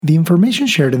The information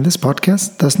shared in this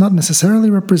podcast does not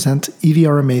necessarily represent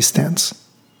EVRMA's stance.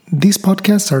 These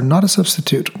podcasts are not a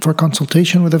substitute for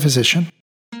consultation with a physician.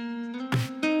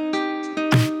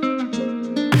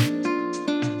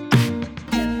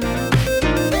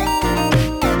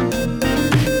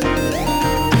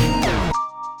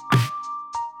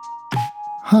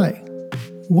 Hi,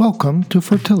 welcome to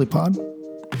Fertilipod,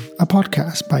 a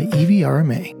podcast by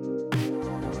EVRMA.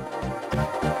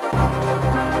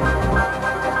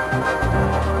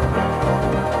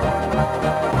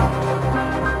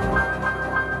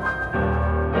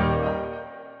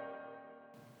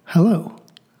 Hello,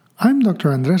 I'm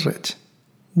Dr. Andres Rech.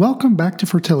 Welcome back to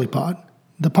Fertilipod,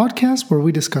 the podcast where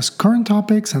we discuss current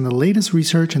topics and the latest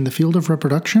research in the field of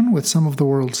reproduction with some of the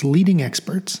world's leading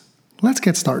experts. Let's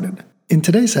get started. In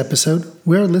today's episode,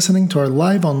 we are listening to our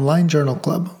live online journal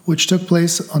club, which took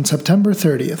place on September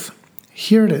 30th.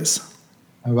 Here it is.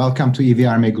 Welcome to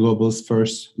EVRMA Global's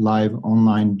first live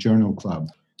online journal club.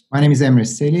 My name is Emre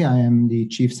Seli. I am the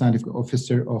Chief Scientific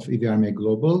Officer of EVRMA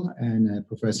Global and a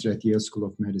professor at Yale School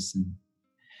of Medicine.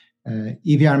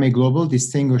 EVRMA Global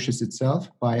distinguishes itself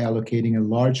by allocating a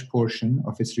large portion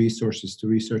of its resources to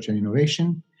research and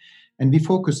innovation, and we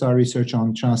focus our research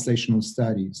on translational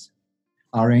studies.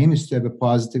 Our aim is to have a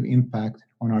positive impact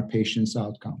on our patients'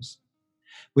 outcomes.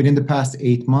 Within the past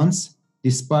 8 months,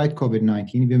 despite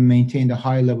COVID-19, we've maintained a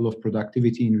high level of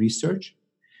productivity in research,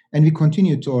 and we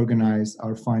continue to organize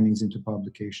our findings into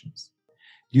publications.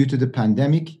 Due to the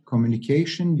pandemic,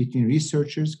 communication between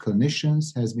researchers,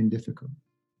 clinicians has been difficult,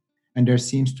 and there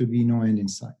seems to be no end in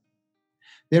sight.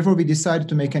 Therefore, we decided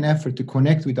to make an effort to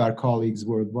connect with our colleagues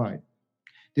worldwide.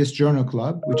 This journal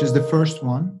club, which is the first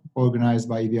one organized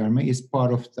by EVRMA, is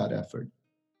part of that effort.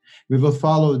 We will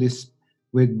follow this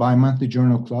with bi-monthly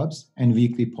journal clubs and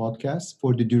weekly podcasts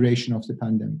for the duration of the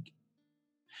pandemic.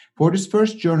 For this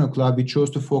first journal club, we chose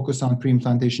to focus on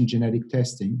pre-implantation genetic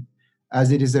testing,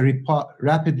 as it is a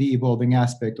rapidly evolving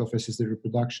aspect of assisted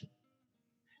reproduction.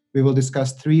 We will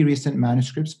discuss 3 recent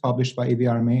manuscripts published by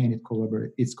EVRMA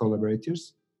and its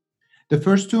collaborators. The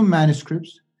first 2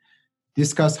 manuscripts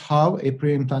discuss how a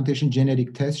pre-implantation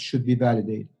genetic test should be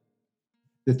validated.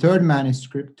 The third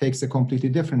manuscript takes a completely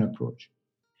different approach.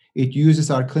 It uses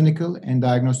our clinical and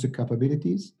diagnostic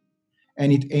capabilities,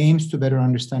 and it aims to better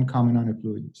understand common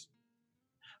aneuploidies.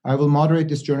 I will moderate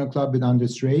this journal club with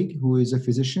Andres Reig, who is a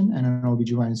physician and an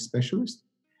OBGYN specialist,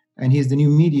 and he is the new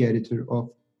media editor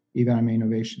of EVRMA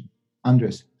Innovation.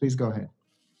 Andres, please go ahead.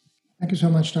 Thank you so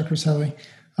much, Dr. Seli.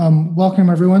 Welcome,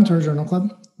 everyone, to our journal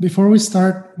club. Before we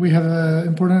start, we have an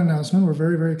important announcement we're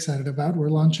very, very excited about. We're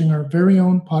launching our very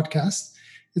own podcast.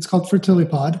 It's called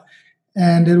Fertilipod,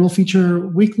 and it will feature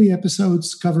weekly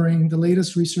episodes covering the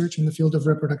latest research in the field of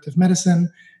reproductive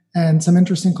medicine and some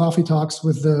interesting coffee talks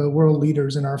with the world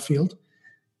leaders in our field.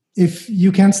 If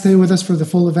you can't stay with us for the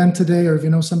full event today, or if you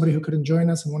know somebody who couldn't join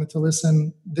us and wanted to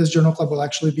listen, this journal club will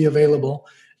actually be available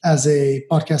as a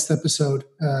podcast episode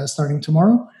starting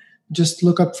tomorrow. Just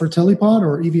look up Fertilipod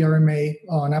or EVRMA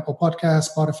on Apple Podcasts,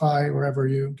 Spotify, wherever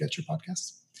you get your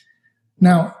podcasts.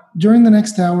 Now, during the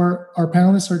next hour, our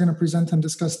panelists are going to present and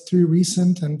discuss 3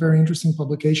 recent and very interesting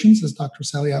publications, as Dr.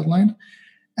 Seli outlined,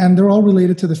 and they're all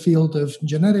related to the field of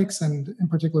genetics and in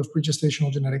particular of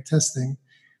pregestational genetic testing.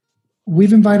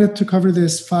 We've invited to cover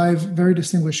this 5 very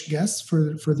distinguished guests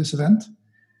for this event.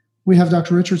 We have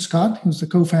Dr. Richard Scott, who's the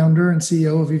co-founder and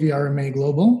CEO of EVRMA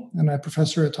Global and a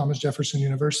professor at Thomas Jefferson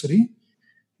University.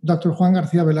 Dr. Juan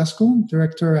Garcia Velasco,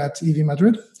 director at EV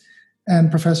Madrid and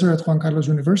professor at Juan Carlos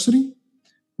University.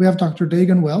 We have Dr.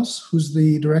 Dagan Wells, who's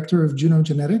the director of Juno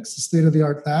Genetics, a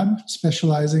state-of-the-art lab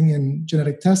specializing in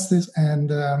genetic tests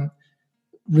and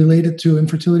related to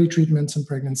infertility treatments and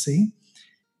pregnancy.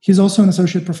 He's also an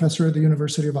associate professor at the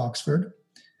University of Oxford.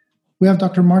 We have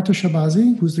Dr. Marta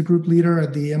Shabazi, who's the group leader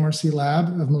at the MRC Lab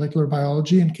of Molecular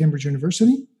Biology in Cambridge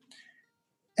University.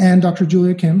 And Dr.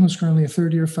 Julia Kim, who's currently a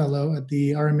 3rd-year fellow at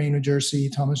the RMA New Jersey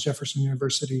Thomas Jefferson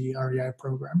University REI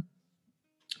program.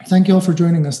 Thank you all for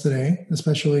joining us today,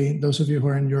 especially those of you who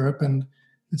are in Europe, and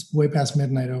it's way past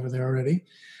midnight over there already.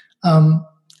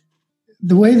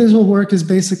 The way this will work is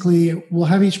basically we'll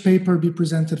have each paper be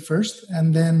presented first,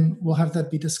 and then we'll have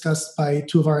that be discussed by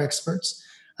 2 of our experts.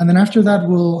 And then after that,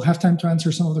 we'll have time to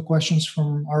answer some of the questions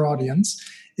from our audience.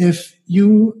 If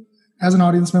you, as an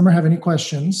audience member, have any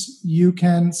questions, you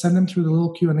can send them through the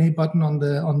little Q&A button on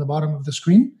the bottom of the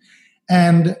screen.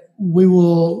 And we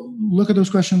will look at those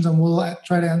questions and we'll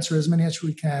try to answer as many as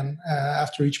we can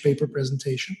after each paper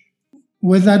presentation.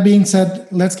 With that being said,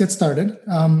 let's get started.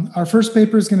 Our first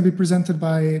paper is going to be presented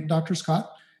by Dr.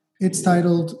 Scott. It's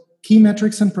titled Key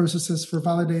Metrics and Processes for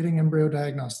Validating Embryo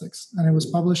Diagnostics, and it was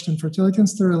published in Fertility and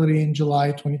Sterility in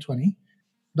July 2020.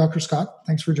 Dr. Scott,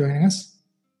 thanks for joining us.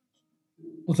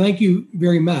 Well, thank you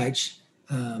very much.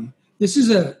 This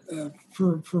is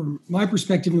from my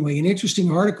perspective anyway, an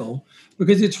interesting article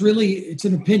because it's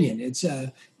an opinion. It's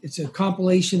a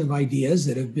compilation of ideas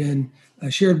that have been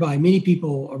shared by many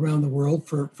people around the world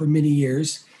for many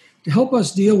years to help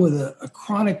us deal with a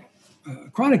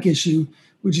chronic issue,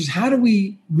 which is how do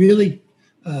we really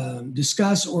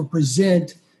discuss or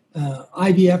present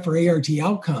IVF or ART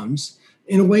outcomes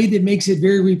in a way that makes it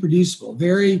very reproducible,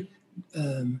 very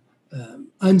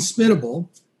unspinnable,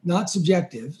 not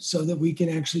subjective, so that we can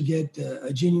actually get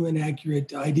a genuine,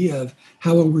 accurate idea of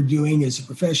how we're doing as a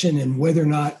profession and whether or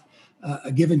not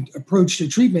a given approach to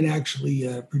treatment actually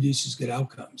produces good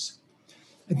outcomes.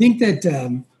 I think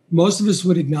that most of us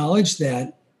would acknowledge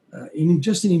that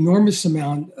just an enormous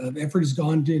amount of effort has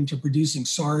gone into producing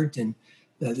SART and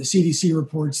the CDC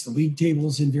reports, the league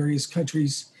tables in various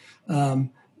countries, and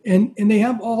they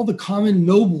have all the common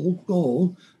noble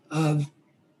goal of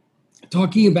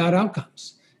talking about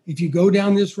outcomes. If you go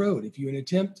down this road, if you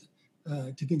attempt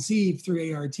to conceive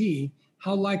through ART,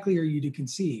 how likely are you to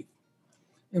conceive?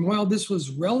 And while this was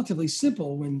relatively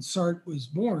simple when SART was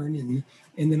born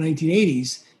in the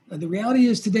 1980s, the reality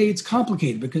is today it's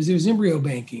complicated because there's embryo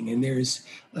banking and there's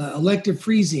elective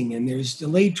freezing and there's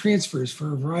delayed transfers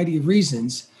for a variety of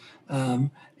reasons.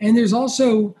 And there's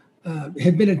also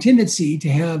had been a tendency to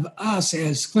have us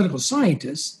as clinical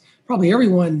scientists, probably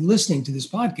everyone listening to this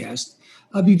podcast,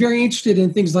 be very interested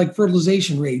in things like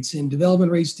fertilization rates and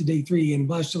development rates to day 3 and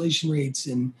blastulation rates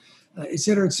and et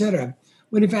cetera,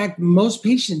 when in fact most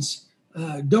patients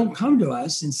don't come to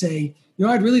us and say,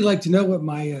 I'd really like to know what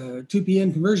my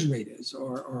 2PN conversion rate is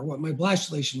or what my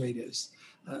blastulation rate is.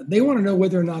 They want to know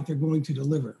whether or not they're going to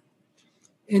deliver.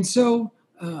 And so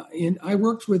I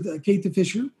worked with Kate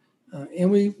Fisher, and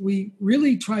we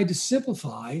really tried to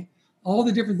simplify all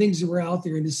the different things that were out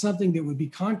there into something that would be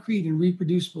concrete and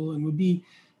reproducible and would be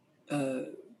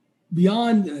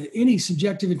beyond any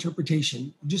subjective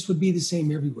interpretation, just would be the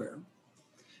same everywhere.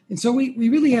 And so we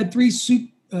really had three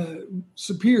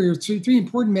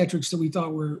important metrics that we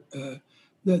thought were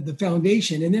the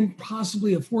foundation, and then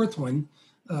possibly a fourth one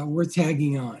worth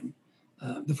tagging on.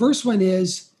 The first one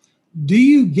is, do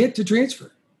you get to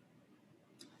transfer?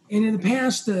 And in the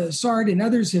past, SART and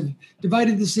others have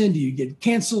divided this in. Do you get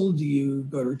canceled? Do you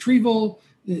go to retrieval?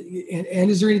 And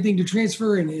is there anything to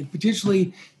transfer? And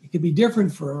potentially it could be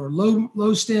different for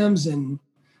low stems and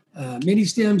mini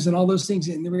stems and all those things.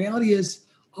 And the reality is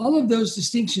all of those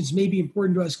distinctions may be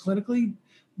important to us clinically,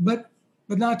 but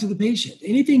not to the patient.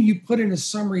 Anything you put in a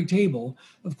summary table,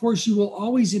 of course, you will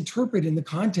always interpret in the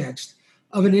context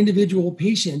of an individual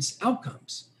patient's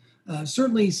outcomes.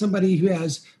 Certainly somebody who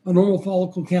has a normal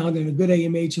follicle count and a good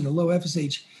AMH and a low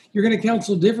FSH, you're going to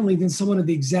counsel differently than someone of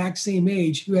the exact same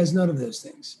age who has none of those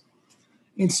things.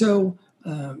 And so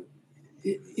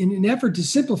in an effort to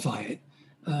simplify it,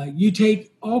 you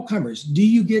take all comers. Do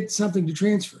you get something to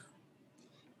transfer?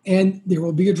 And there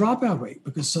will be a dropout rate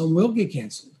because some will get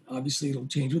canceled. Obviously, it'll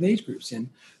change with age groups. And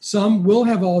some will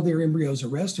have all their embryos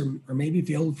arrest or maybe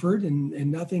failed FERT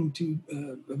and nothing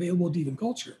available to even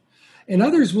culture. And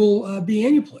others will be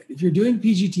aneuploid. If you're doing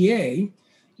PGTA,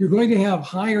 you're going to have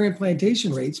higher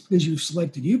implantation rates because you've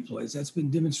selected euploids. That's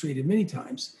been demonstrated many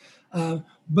times. But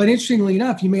interestingly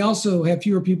enough, you may also have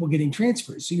fewer people getting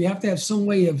transfers. So you have to have some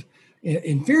way of,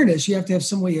 in fairness, you have to have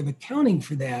some way of accounting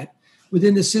for that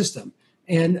within the system.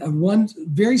 And one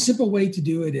very simple way to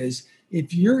do it is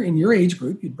if you're in your age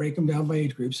group, you'd break them down by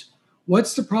age groups.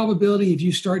 What's the probability if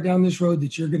you start down this road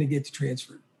that you're going to get to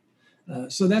transfer?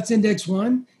 So that's index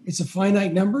 1. It's a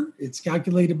finite number. It's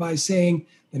calculated by saying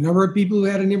the number of people who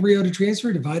had an embryo to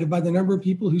transfer divided by the number of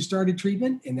people who started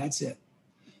treatment, and that's it.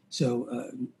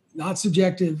 So not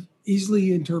subjective,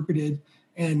 easily interpreted,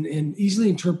 and easily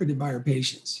interpreted by our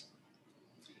patients.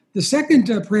 The second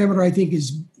parameter, I think,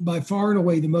 is by far and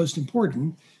away the most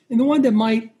important, and the one that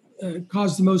might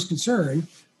cause the most concern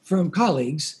from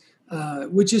colleagues,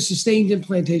 which is sustained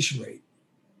implantation rate.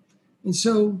 And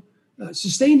so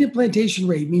sustained implantation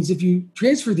rate means if you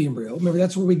transfer the embryo, remember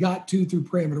that's where we got to through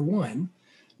parameter 1.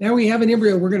 Now we have an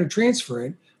embryo, we're going to transfer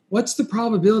it. What's the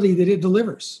probability that it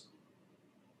delivers?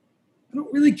 I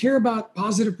don't really care about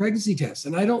positive pregnancy tests,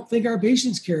 and I don't think our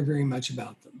patients care very much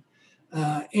about them.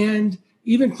 And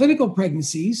even clinical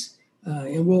pregnancies,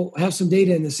 and we'll have some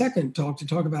data in the second talk to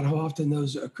talk about how often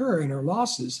those occur and our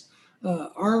losses,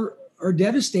 are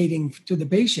devastating to the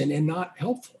patient and not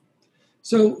helpful.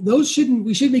 So we shouldn't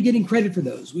be getting credit for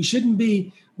those. We shouldn't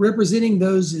be representing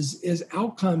those as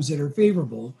outcomes that are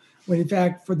favorable. when in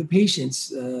fact, for the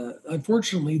patients,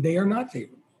 unfortunately, they are not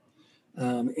favorable.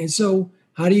 And so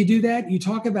how do you do that? You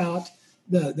talk about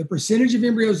the percentage of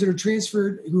embryos that are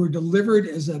transferred who are delivered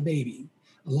as a baby,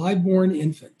 a live-born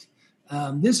infant.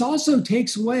 This also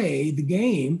takes away the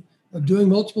game of doing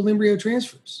multiple embryo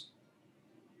transfers,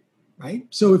 right?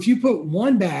 So if you put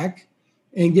one back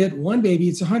and get one baby,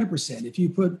 it's 100%. If you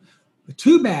put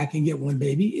two back and get one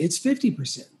baby, it's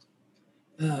 50%.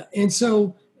 And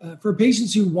so for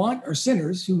patients who want, or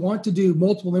centers who want to do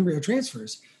multiple embryo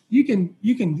transfers, you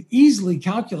can easily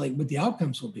calculate what the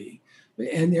outcomes will be.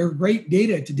 And there are great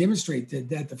data to demonstrate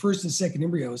that the first and second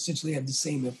embryo essentially have the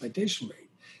same implantation rate.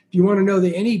 If you want to know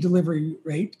the any delivery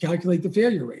rate, calculate the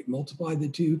failure rate, multiply the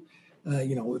two,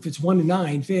 if it's 1 in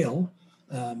 9 fail,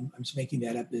 I'm just making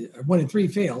that up, 1 in 3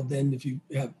 fail, then if you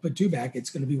put two back, it's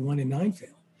going to be 1 in 9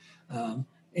 fail.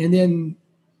 And then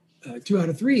 2 out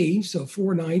of 3, so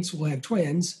 4 nights will have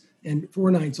twins, and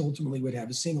 4 nights ultimately would have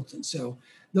a singleton. So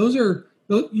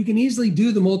you can easily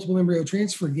do the multiple embryo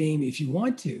transfer game if you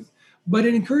want to, but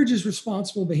it encourages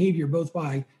responsible behavior both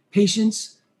by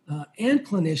patients and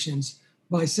clinicians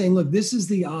by saying, look, this is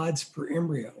the odds per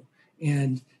embryo.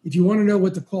 And if you want to know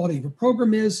what the quality of a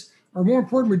program is, or more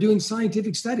important, we're doing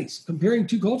scientific studies, comparing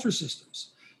two culture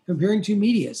systems, comparing two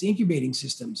medias, incubating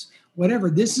systems, whatever.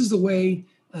 This is the way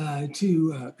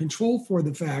to control for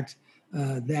the fact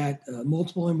that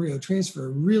multiple embryo transfer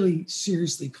really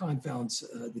seriously confounds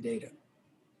the data.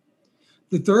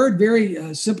 The third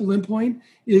very simple endpoint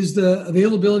is the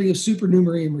availability of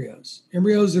supernumerary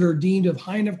embryos that are deemed of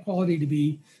high enough quality to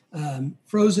be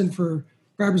frozen for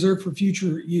cryopreserved for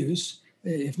future use,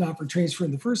 if not for transfer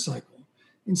in the first cycle.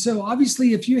 And so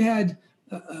obviously if you had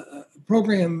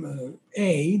program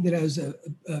A that has a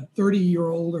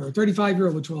 30-year-old or a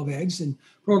 35-year-old with 12 eggs, and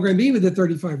program B with a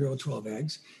 35-year-old 12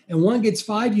 eggs, and one gets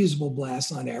 5 usable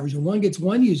blasts on average and one gets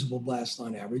 1 usable blast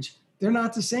on average, they're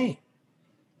not the same.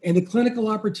 And the clinical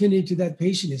opportunity to that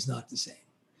patient is not the same.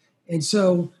 And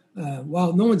so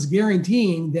while no one's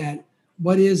guaranteeing that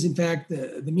what is in fact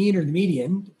the mean or the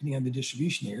median, depending on the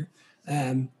distribution here,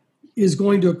 is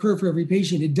going to occur for every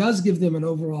patient, it does give them an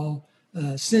overall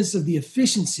sense of the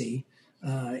efficiency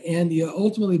and the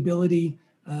ultimate ability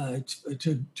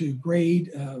to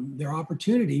grade their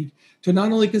opportunity to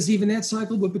not only conceive in that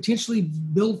cycle, but potentially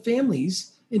build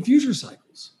families in future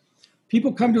cycles.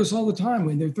 People come to us all the time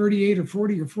when they're 38 or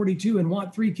 40 or 42 and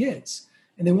want 3 kids,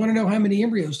 and they want to know how many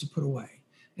embryos to put away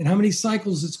and how many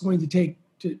cycles it's going to take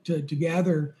to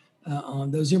gather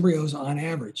on those embryos on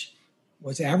average.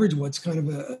 What's average, what's kind of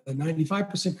a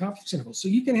 95% confidence interval. So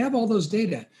you can have all those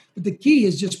data, but the key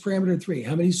is just parameter 3.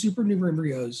 How many supernumerary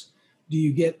embryos do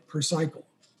you get per cycle?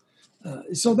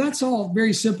 So that's all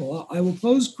very simple. I will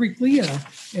close quickly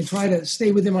and try to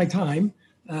stay within my time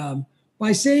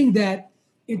by saying that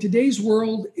in today's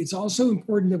world, it's also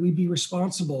important that we be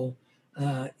responsible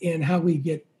in how we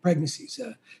get pregnancies.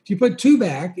 If you put 2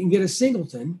 back and get a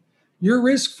singleton, your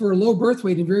risk for low birth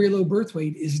weight and very low birth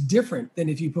weight is different than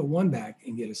if you put 1 back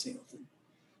and get a singleton.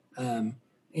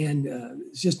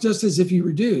 It's just as if you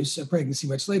reduce a pregnancy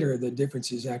much later, the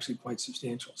difference is actually quite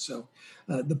substantial. So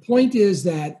the point is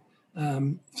that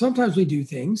sometimes we do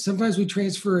things. Sometimes we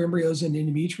transfer embryos into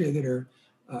endometria that are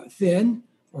thin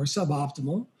or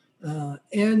suboptimal.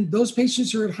 And those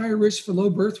patients are at higher risk for low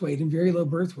birth weight and very low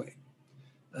birth weight.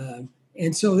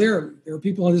 And so there are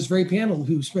people on this very panel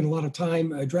who spend a lot of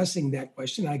time addressing that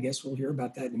question. I guess we'll hear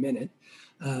about that in a minute.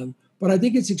 But I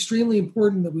think it's extremely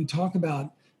important that we talk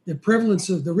about the prevalence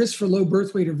of the risk for low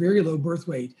birth weight or very low birth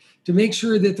weight to make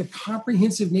sure that the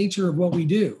comprehensive nature of what we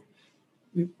do.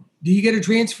 Do you get a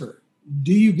transfer?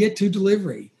 Do you get to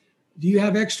delivery? Do you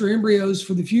have extra embryos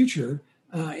for the future?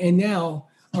 And now,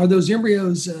 are those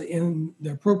embryos in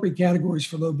the appropriate categories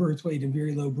for low birth weight and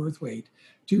very low birth weight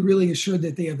to really assure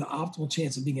that they have the optimal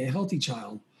chance of being a healthy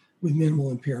child with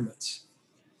minimal impairments?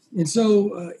 And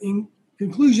so in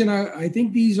conclusion, I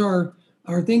think these are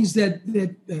things that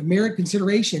merit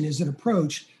consideration as an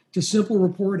approach to simple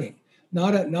reporting,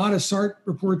 not a SART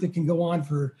report that can go on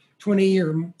for 20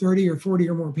 or 30 or 40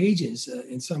 or more pages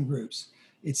in some groups.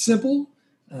 It's simple.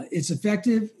 It's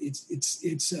effective.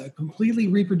 It's completely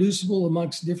reproducible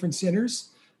amongst different centers,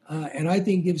 and I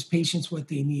think gives patients what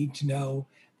they need to know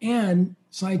and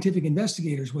scientific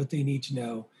investigators what they need to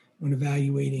know when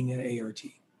evaluating an ART.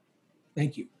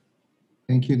 Thank you.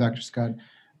 Thank you, Dr. Scott.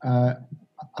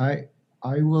 I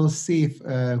will see if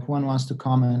Juan wants to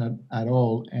comment at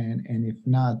all, and if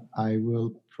not, I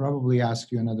will probably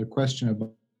ask you another question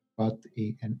about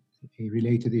a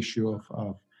related issue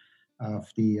of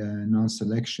the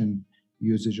non-selection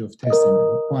usage of testing.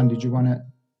 Juan, did you want to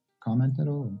comment at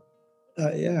all?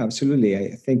 Yeah,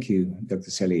 absolutely. Thank you, Dr.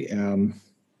 Selly.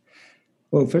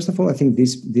 Well, first of all, I think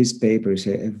this paper is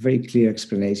a very clear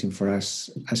explanation for us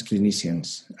as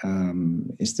clinicians,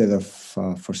 instead of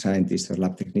for scientists or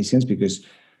lab technicians, because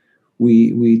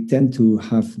we tend to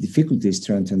have difficulties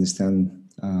trying to understand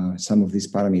some of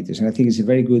these parameters. And I think it's a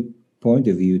very good point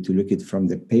of view to look at it from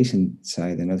the patient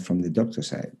side and not from the doctor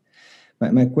side.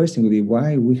 My question would be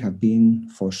why we have been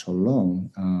for so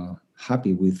long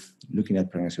happy with looking at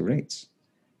pregnancy rates.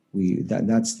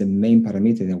 That's the main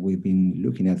parameter that we've been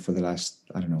looking at for the last,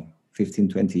 15,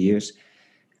 20 years.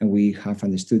 And we have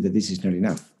understood that this is not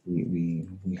enough. We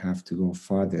have to go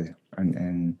further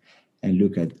and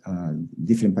look at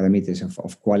different parameters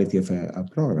of quality of a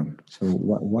program. So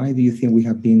why do you think we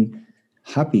have been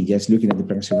happy just looking at the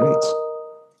pregnancy rates?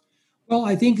 Well,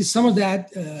 I think some of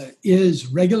that is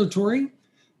regulatory.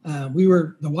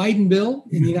 The Wyden bill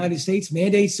in the United States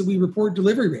mandates that we report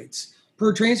delivery rates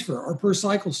per transfer or per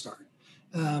cycle start.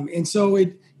 And so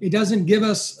it doesn't give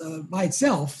us by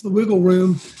itself the wiggle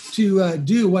room to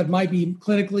do what might be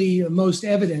clinically most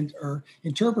evident or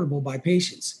interpretable by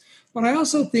patients. But I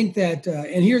also think that,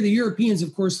 and here the Europeans,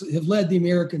 of course, have led the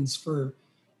Americans for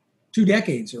 2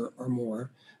 decades or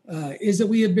more, is that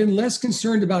we have been less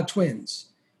concerned about twins.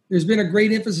 There's been a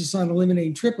great emphasis on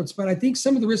eliminating triplets, but I think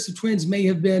some of the risks of twins may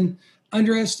have been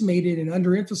underestimated and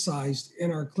underemphasized in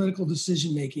our clinical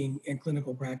decision-making and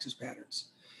clinical practice patterns.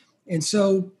 And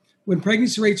so when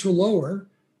pregnancy rates were lower,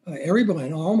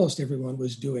 almost everyone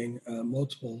was doing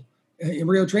multiple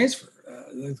embryo transfer.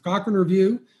 The Cochrane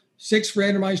Review, 6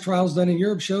 randomized trials done in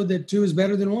Europe showed that 2 is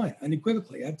better than 1,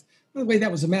 unequivocally. By the way,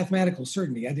 that was a mathematical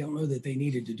certainty. I don't know that they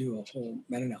needed to do a whole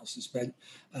meta-analysis, but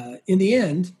in the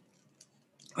end,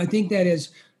 I think that as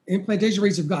implantation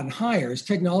rates have gotten higher, as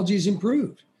technology has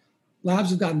improved, labs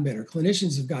have gotten better,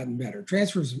 clinicians have gotten better,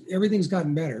 transfers, everything's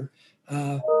gotten better.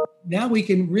 Now we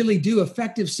can really do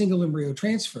effective single embryo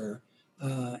transfer,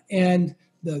 and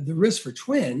the risk for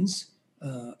twins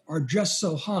are just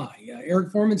so high.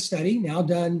 Eric Foreman's study, now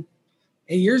done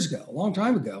 8 years ago, a long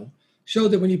time ago, showed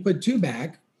that when you put 2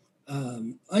 back,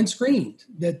 unscreened,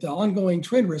 that the ongoing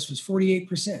twin risk was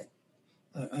 48%.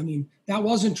 That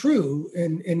wasn't true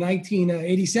in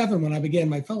 1987 when I began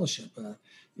my fellowship.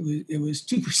 It was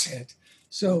 2%.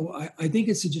 So I think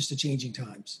it's just a changing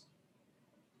times.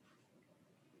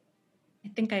 I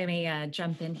think I may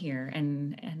jump in here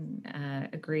and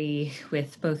agree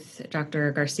with both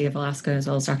Dr. Garcia Velasco as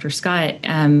well as Dr. Scott.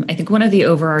 I think one of the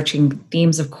overarching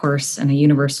themes, of course, and a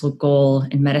universal goal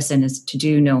in medicine is to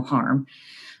do no harm.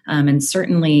 And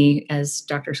certainly, as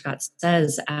Dr. Scott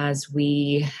says, as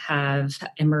we have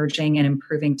emerging and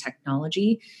improving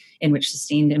technology in which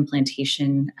sustained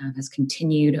implantation has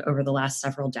continued over the last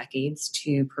several decades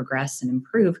to progress and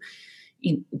improve,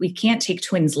 we can't take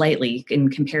twins lightly in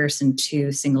comparison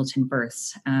to singleton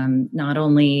births. Not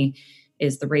only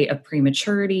is the rate of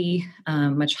prematurity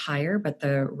much higher, but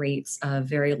the rates of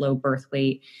very low birth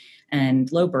weight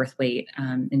and low birth weight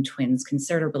in twins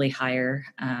considerably higher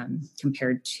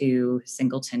compared to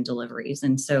singleton deliveries.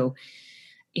 And so,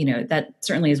 that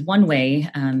certainly is one way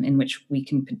in which we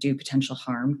can do potential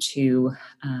harm to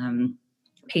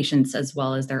patients as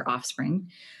well as their offspring.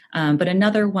 But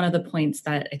another one of the points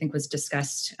that I think was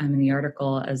discussed in the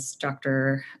article, as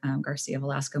Dr. Garcia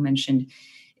Velasco mentioned,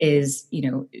 is,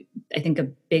 I think a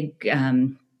big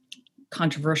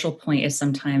controversial point is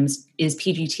sometimes, is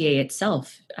PGTA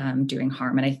itself doing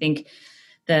harm? And I think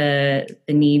the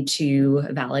need to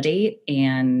validate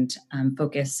and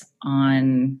focus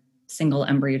on single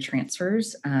embryo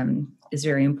transfers is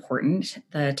very important.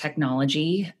 The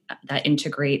technology that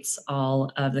integrates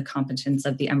all of the competence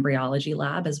of the embryology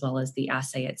lab as well as the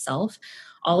assay itself,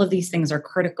 all of these things are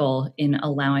critical in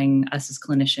allowing us as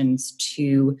clinicians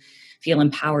to feel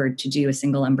empowered to do a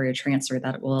single embryo transfer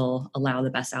that will allow the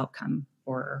best outcome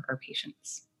for our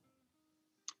patients.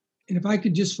 And if I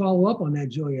could just follow up on that,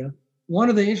 Julia, one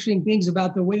of the interesting things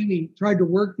about the way we tried to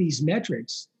work these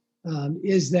metrics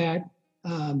is that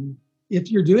if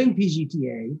you're doing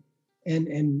PGTA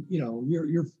and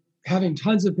you're having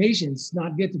tons of patients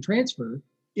not get to transfer,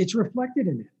 it's reflected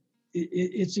in it.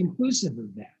 It's inclusive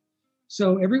of that.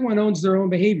 So everyone owns their own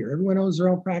behavior. Everyone owns their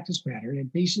own practice pattern,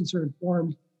 and patients are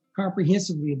informed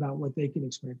comprehensively about what they can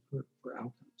expect for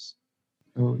outcomes.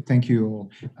 Oh, thank you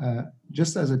all.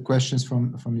 Just as a questions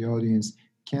from the audience,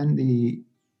 can the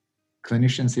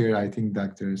clinicians here, I think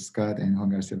Dr. Scott and Juan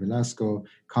Garcia Velasco,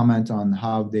 comment on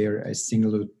how their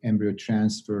single embryo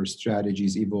transfer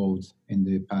strategies evolved in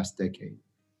the past decade?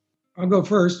 I'll go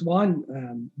first.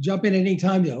 Juan, jump in any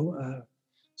time though.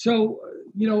 So,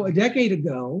 a decade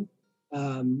ago,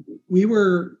 we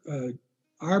were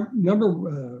our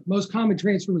most common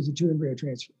transfer was a 2 embryo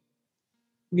transfer.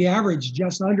 We averaged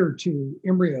just under 2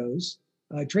 embryos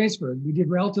transferred. We did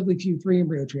relatively few 3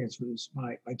 embryo transfers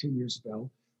by 2 years ago,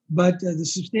 but the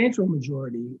substantial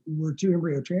majority were 2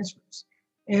 embryo transfers.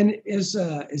 And as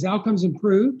outcomes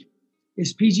improved,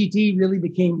 as PGT really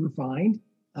became refined,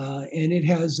 and it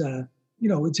has,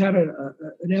 it's had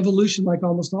an evolution like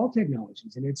almost all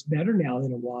technologies, and it's better now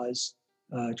than it was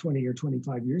 20 or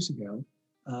 25 years ago.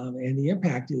 And the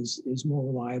impact is more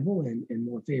reliable and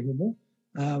more favorable.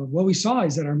 What we saw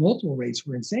is that our multiple rates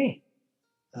were insane.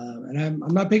 And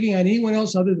I'm not picking on anyone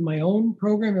else other than my own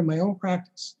program and my own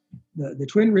practice. The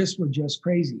twin risks were just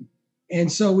crazy. And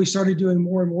so we started doing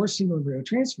more and more single embryo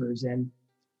transfers. And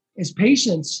as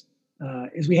patients,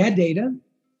 as we had data,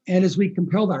 and as we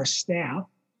compelled our staff,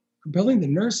 compelling the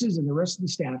nurses and the rest of the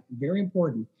staff, very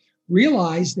important,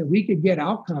 realized that we could get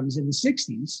outcomes in the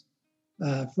 60s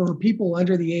for people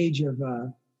under the age of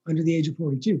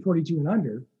 42 and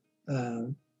under,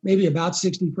 maybe about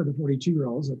 60 for the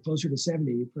 42-year-olds, closer to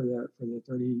 70 for the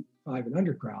 35 and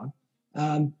under crowd.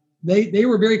 They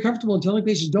were very comfortable in telling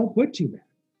patients, don't put too bad.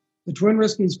 The twin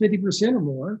risk is 50% or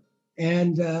more,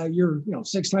 and you're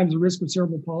 6 times the risk of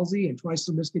cerebral palsy and twice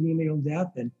the risk of neonatal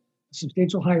death and a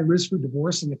substantial higher risk for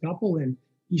divorce in the couple. And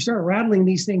you start rattling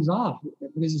these things off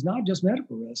because it's not just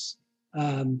medical risks.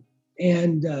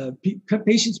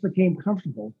 Patients became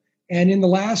comfortable. And in the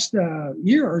last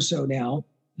year or so now,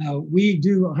 we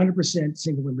do 100%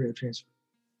 single embryo transfer.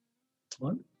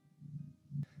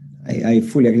 I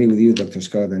fully agree with you, Dr.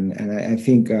 Scott. And I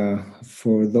think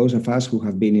for those of us who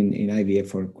have been in IVF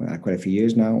for quite a few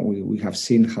years now, we have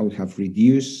seen how we have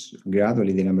reduced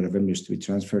gradually the number of embryos to be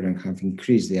transferred and have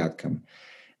increased the outcome.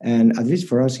 And at least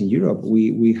for us in Europe,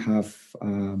 we have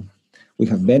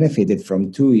benefited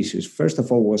from 2 issues. First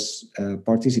of all was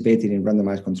participating in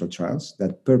randomized controlled trials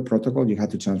that per protocol, you had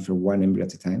to transfer 1 embryo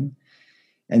at a time.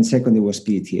 And secondly was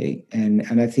PGT-A.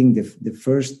 And I think the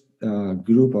first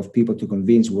group of people to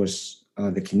convince was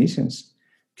the clinicians.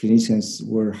 Clinicians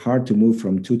were hard to move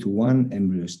from 2 to 1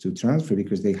 embryos to transfer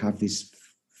because they have this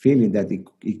feeling that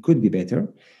it could be better,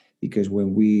 because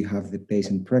when we have the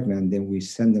patient pregnant, then we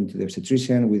send them to the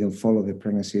obstetrician, we don't follow the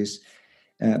pregnancies,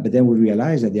 but then we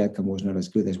realized that the outcome was not as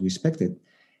good as we expected.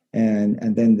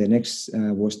 And then the next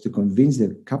was to convince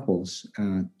the couples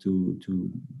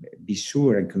to be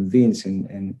sure and convince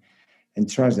and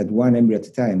trust that 1 embryo at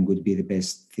a time would be the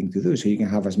best thing to do. So you can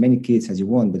have as many kids as you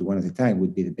want, but 1 at a time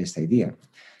would be the best idea.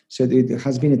 So it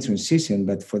has been a transition,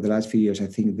 but for the last few years, I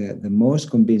think the most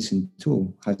convincing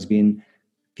tool has been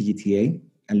PGT-A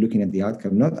and looking at the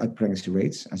outcome, not at pregnancy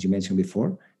rates, as you mentioned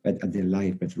before, but at the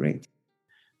live birth rate.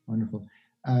 Wonderful.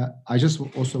 I just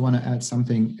also want to add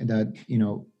something that,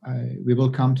 we will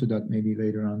come to that maybe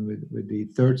later on with the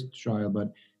 3rd trial,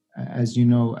 but as you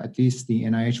know, at least the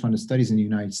NIH-funded studies in the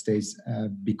United States,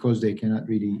 because they cannot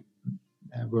really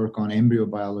work on embryo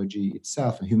biology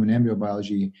itself, and human embryo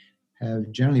biology,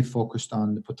 have generally focused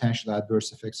on the potential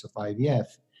adverse effects of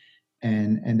IVF.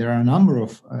 And there are a number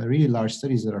of really large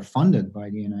studies that are funded by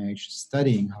the NIH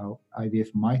studying how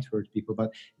IVF might hurt people,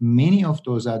 but many of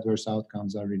those adverse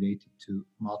outcomes are related to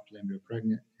multiple embryo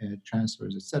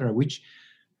transfers, etc., which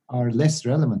are less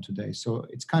relevant today. So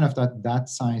it's kind of that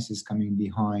science is coming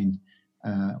behind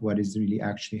what is really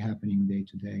actually happening day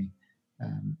to day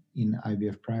in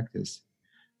IVF practice.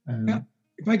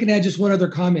 If I can add just one other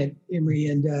comment, Imre,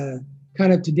 and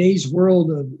kind of today's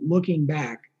world of looking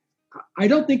back, I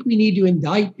don't think we need to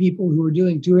indict people who are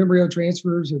doing 2 embryo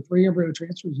transfers or 3 embryo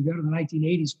transfers. You go to the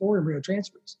 1980s, 4 embryo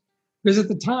transfers. Because at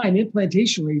the time,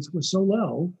 implantation rates were so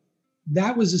low,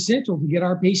 that was essential to get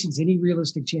our patients any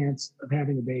realistic chance of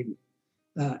having a baby.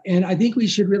 And I think we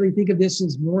should really think of this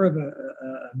as more of a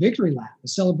victory lap, a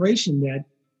celebration that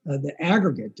the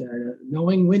aggregate,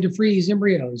 knowing when to freeze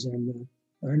embryos, and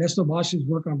Ernesto Bosch's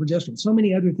work on progesterone, so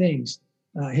many other things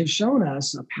have shown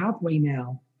us a pathway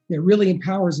now that really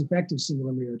empowers effective single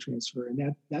embryo transfer,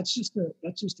 and that's just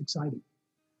exciting.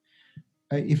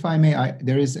 If I may,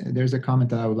 there's a comment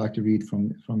that I would like to read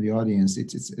from the audience.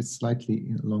 It's slightly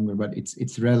longer, but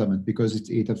it's relevant because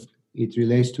it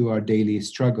relates to our daily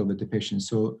struggle with the patient.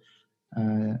 So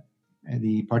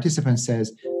the participant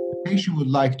says, the patient would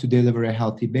like to deliver a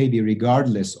healthy baby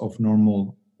regardless of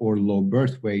normal or low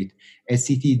birth weight.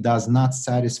 SCT does not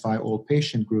satisfy all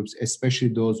patient groups, especially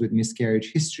those with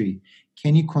miscarriage history.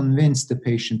 Can you convince the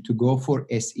patient to go for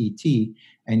SET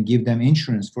and give them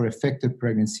insurance for effective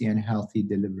pregnancy and healthy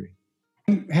delivery?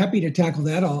 I'm happy to tackle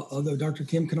that, although Dr.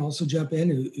 Kim can also jump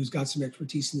in, who's got some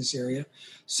expertise in this area.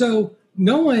 So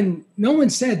no one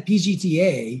said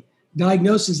PGT-A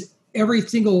diagnoses every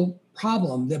single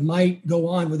problem that might go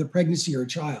on with a pregnancy or a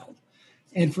child.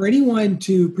 And for anyone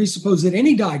to presuppose that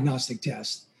any diagnostic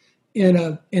test in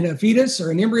a fetus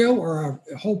or an embryo or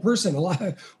a whole person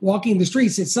walking the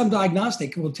streets, it's some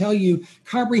diagnostic will tell you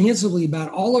comprehensively about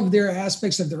all of their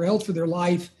aspects of their health for their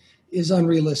life is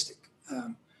unrealistic.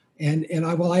 And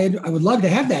I would love to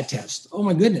have that test. Oh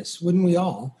my goodness, wouldn't we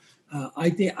all? I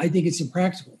think it's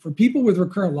impractical for people with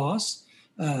recurrent loss.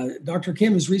 Dr.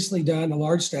 Kim has recently done a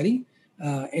large study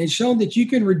and shown that you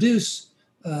can reduce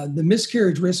the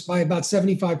miscarriage risk by about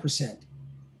 75%.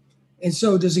 And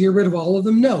so does it get rid of all of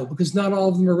them? No, because not all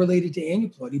of them are related to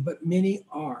aneuploidy, but many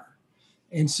are.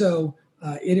 And so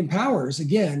it empowers,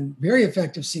 again, very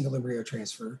effective single embryo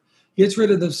transfer, gets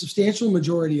rid of the substantial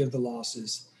majority of the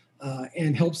losses,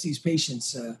 and helps these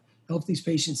patients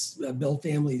build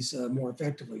families more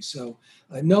effectively. So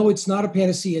no, it's not a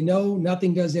panacea. No,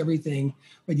 nothing does everything.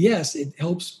 But yes, it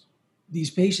helps these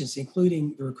patients,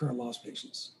 including the recurrent loss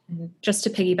patients. Just to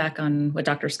piggyback on what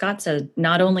Dr. Scott said,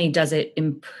 not only does it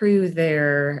improve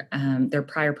their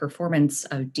prior performance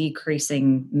of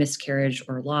decreasing miscarriage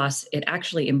or loss, it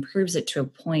actually improves it to a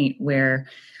point where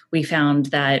we found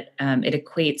that it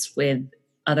equates with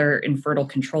other infertile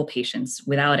control patients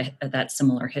without that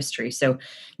similar history. So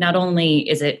not only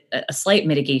is it a slight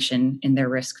mitigation in their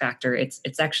risk factor,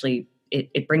 it's actually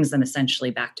it brings them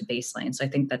essentially back to baseline. So I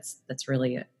think that's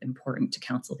really important to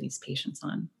counsel these patients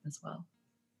on as well.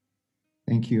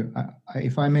 Thank you.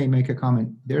 If I may make a comment,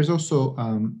 there's also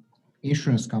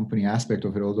insurance company aspect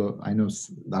of it, although I know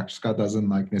Dr. Scott doesn't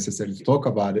like necessarily to talk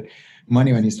about it,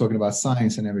 money when he's talking about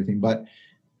science and everything. But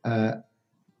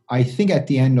I think at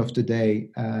the end of the day,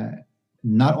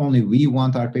 not only we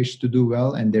want our patients to do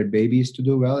well and their babies to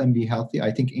do well and be healthy,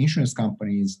 I think insurance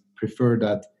companies prefer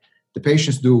that the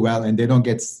patients do well and they don't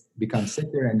become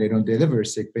sicker and they don't deliver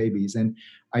sick babies. And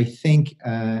I think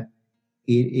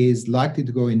it is likely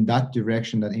to go in that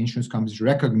direction, that insurance companies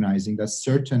recognizing that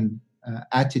certain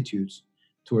attitudes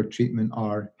toward treatment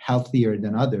are healthier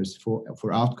than others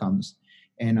for outcomes.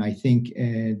 And I think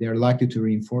they're likely to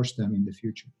reinforce them in the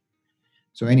future.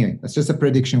 So anyway, that's just a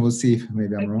prediction. We'll see if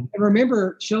maybe I'm wrong. And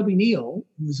remember, Shelby Neal,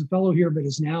 who was a fellow here, but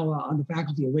is now on the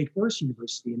faculty of Wake Forest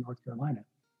University in North Carolina,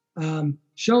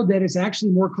 showed that it's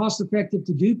actually more cost-effective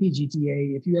to do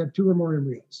PGTA if you have 2 or more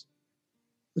embryos.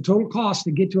 The total cost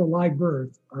to get to a live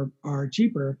birth are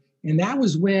cheaper, and that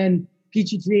was when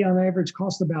PGTA on average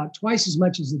cost about twice as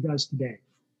much as it does today.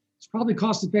 It's probably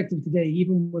cost-effective today,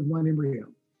 even with 1 embryo.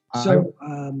 So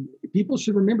people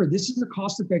should remember this is a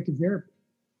cost-effective therapy.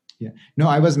 Yeah. No,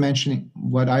 I was mentioning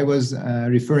what I was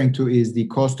referring to is the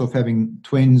cost of having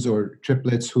twins or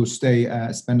triplets who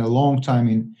spend a long time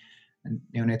in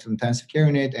neonatal intensive care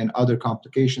unit and other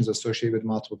complications associated with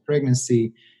multiple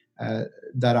pregnancy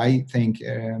that I think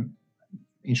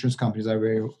insurance companies are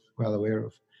very well aware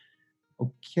of.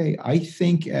 Okay, I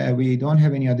think we don't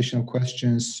have any additional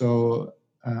questions. So,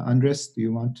 Andres, do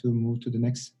you want to move to the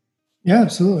next? Yeah,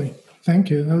 absolutely. Thank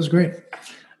you. That was great.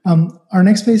 Our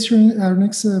next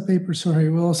paper,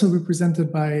 will also be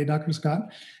presented by Dr.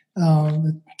 Scott.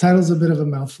 The title is a bit of a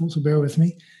mouthful, so bear with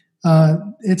me.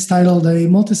 It's titled A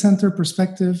Multicenter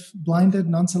Prospective Blinded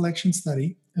Non-Selection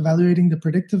Study Evaluating the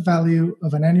Predictive Value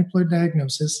of an Aneuploid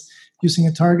Diagnosis Using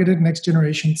a Targeted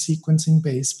Next-Generation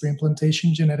Sequencing-Based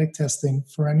Pre-Implantation Genetic Testing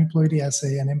for Aneuploidy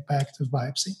Assay and Impact of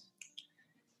Biopsy.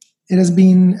 It has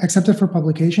been accepted for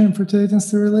publication in Fertility and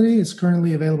Sterility. It's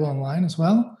currently available online as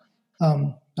well.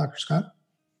 Dr. Scott?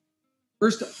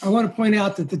 First, I want to point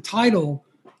out that the title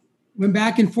went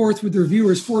back and forth with the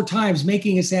reviewers 4 times,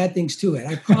 making us add things to it.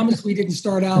 I promise we didn't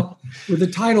start out with a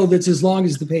title that's as long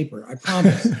as the paper. I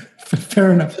promise.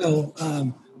 Fair enough. So,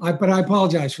 but I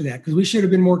apologize for that because we should have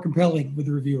been more compelling with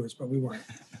the reviewers, but we weren't.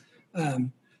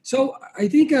 So I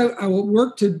think I will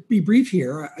work to be brief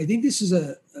here. I think this is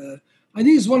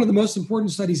one of the most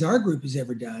important studies our group has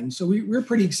ever done. So we're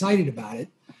pretty excited about it.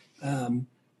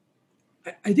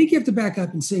 I think you have to back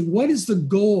up and say, what is the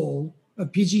goal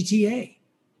of PGTA?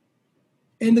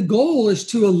 And the goal is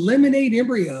to eliminate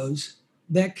embryos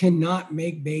that cannot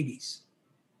make babies.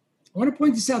 I want to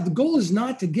point this out. The goal is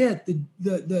not to get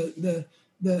the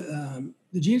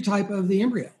genotype of the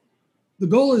embryo. The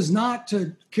goal is not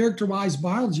to characterize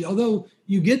biology, although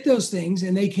you get those things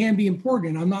and they can be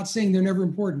important. I'm not saying they're never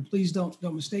important. Please don't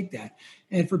mistake that.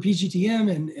 And for PGTM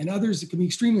and others, it can be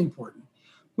extremely important.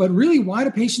 But really, why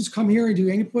do patients come here and do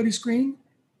aneuploidy screening?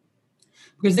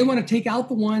 Because they want to take out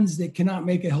the ones that cannot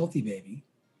make a healthy baby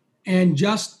and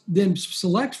just then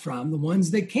select from the ones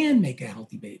that can make a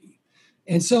healthy baby.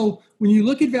 And so when you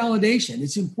look at validation,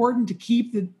 it's important to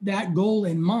keep that goal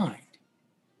in mind.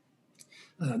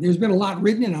 There's been a lot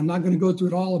written, and I'm not going to go through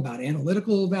it all, about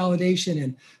analytical validation.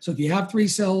 And so if you have 3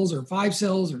 cells or 5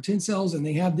 cells or 10 cells, and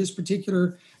they have this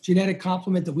particular genetic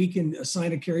complement that we can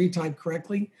assign a karyotype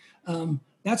correctly,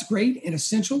 that's great and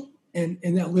essential. And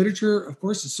that literature, of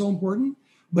course, is so important,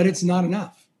 but it's not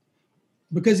enough.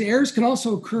 Because errors can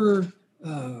also occur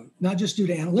not just due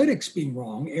to analytics being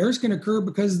wrong. Errors can occur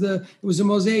because it was a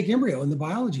mosaic embryo and the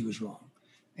biology was wrong.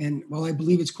 And while I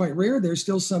believe it's quite rare, there's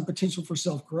still some potential for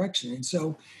self-correction. And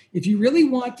so if you really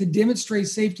want to demonstrate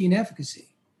safety and efficacy,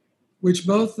 which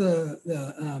both the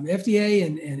FDA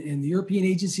and the European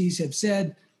agencies have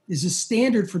said is a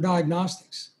standard for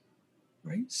diagnostics,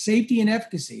 right? Safety and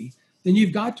efficacy, then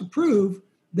you've got to prove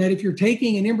that if you're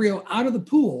taking an embryo out of the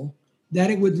pool,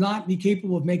 that it would not be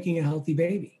capable of making a healthy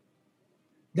baby.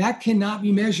 That cannot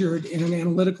be measured in an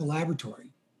analytical laboratory.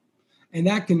 And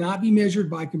that cannot be measured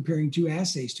by comparing 2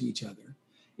 assays to each other.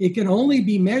 It can only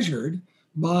be measured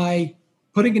by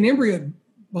putting an embryo,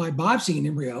 by biopsying an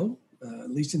embryo,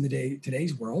 at least in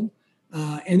today's world,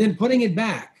 and then putting it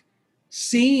back,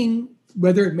 seeing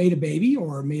whether it made a baby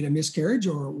or made a miscarriage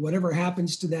or whatever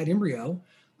happens to that embryo,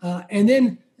 and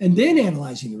then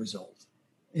analyzing the result,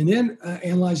 and then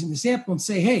analyzing the sample and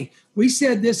say, hey, we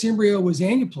said this embryo was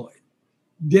aneuploid.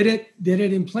 Did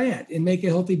it implant and make a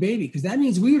healthy baby? Because that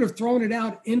means we would have thrown it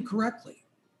out incorrectly.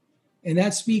 And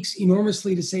that speaks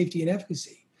enormously to safety and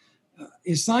efficacy.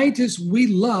 As scientists, we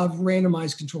love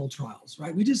randomized controlled trials,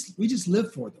 right? We just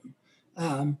live for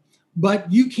them.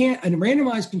 But you can't, a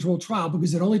randomized controlled trial,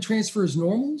 because it only transfers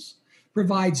normals,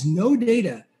 provides no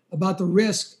data about the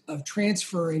risk of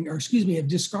of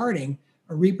discarding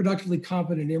a reproductively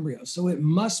competent embryo. So it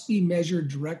must be measured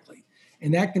directly.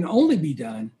 And that can only be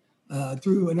done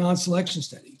through a non-selection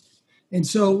study. And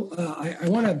so I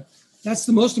want to, that's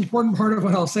the most important part of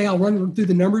what I'll say. I'll run through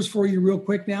the numbers for you real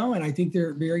quick now, and I think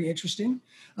they're very interesting.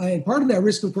 And part of that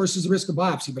risk, of course, is the risk of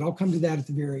biopsy, but I'll come to that at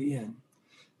the very end.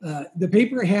 The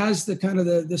paper has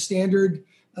the standard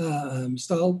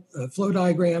style flow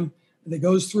diagram that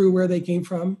goes through where they came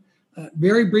from.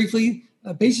 Very briefly,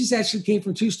 patients actually came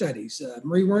from 2 studies.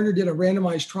 Marie Werner did a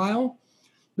randomized trial,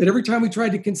 but every time we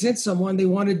tried to consent someone, they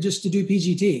wanted just to do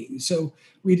PGT. So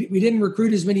we didn't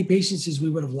recruit as many patients as we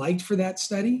would have liked for that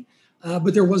study.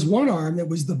 But there was one arm that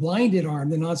was the blinded arm,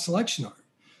 the non-selection arm.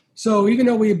 So even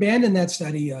though we abandoned that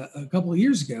study a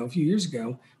few years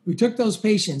ago, we took those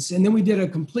patients and then we did a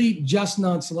complete just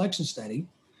non-selection study.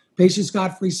 Patients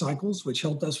got free cycles, which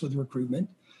helped us with recruitment.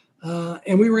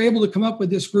 And we were able to come up with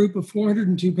this group of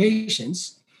 402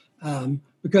 patients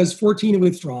because 14 had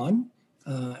withdrawn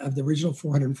of the original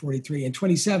 443, and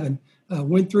 27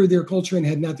 went through their culture and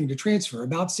had nothing to transfer,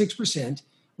 about 6%,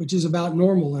 which is about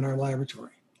normal in our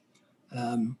laboratory.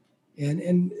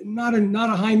 And not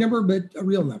a high number, but a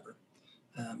real number.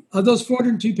 Of those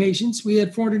 402 patients, we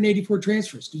had 484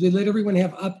 transfers because they let everyone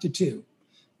have up to 2.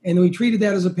 And we treated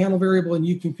that as a panel variable, and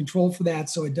you can control for that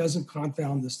so it doesn't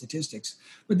confound the statistics.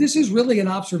 But this is really an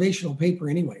observational paper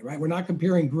anyway, right? We're not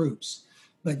comparing groups,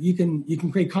 but you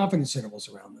can create confidence intervals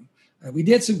around them. We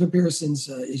did some comparisons,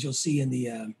 as you'll see in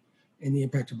the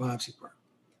impactor biopsy part.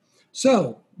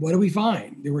 So what do we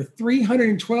find? There were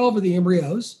 312 of the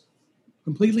embryos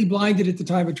completely blinded at the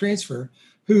time of transfer,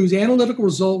 whose analytical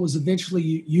result was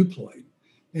eventually euploid.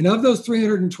 And of those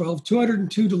 312,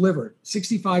 202 delivered,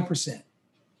 65%.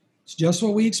 It's just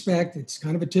what we expect. It's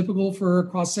kind of a typical for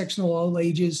cross-sectional all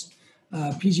ages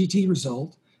PGT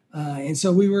result. And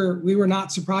so we were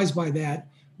not surprised by that,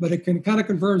 but it kind of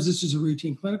confirms this is a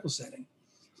routine clinical setting.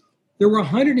 There were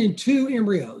 102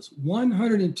 embryos,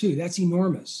 102, that's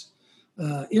enormous,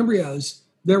 embryos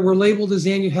that were labeled as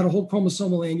had a whole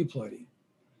chromosomal aneuploidy.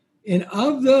 And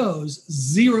of those,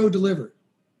 0 delivered.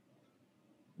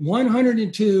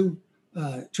 102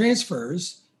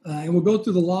 transfers, and we'll go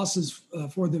through the losses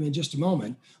for them in just a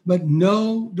moment, but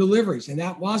no deliveries. And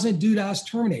that wasn't due to us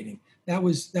terminating. That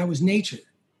was nature.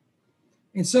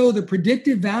 And so the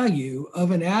predictive value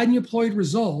of an aneuploid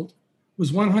result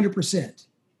was 100%.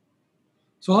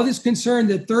 So all this concern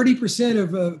that 30%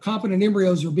 of competent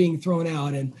embryos are being thrown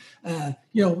out, and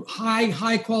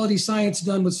high quality science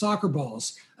done with soccer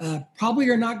balls probably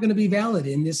are not going to be valid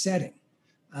in this setting.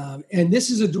 And this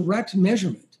is a direct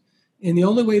measurement. And the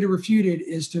only way to refute it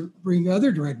is to bring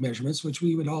other direct measurements, which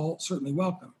we would all certainly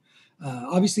welcome.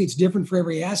 Obviously, it's different for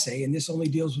every assay, and this only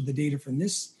deals with the data from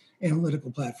this analytical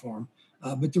platform.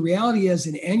 But the reality is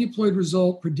an aneuploid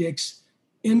result predicts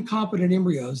incompetent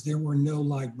embryos. There were no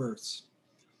live births.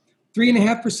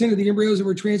 3.5% of the embryos that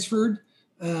were transferred,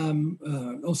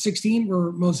 16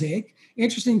 were mosaic.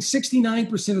 Interesting,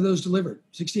 69% of those delivered,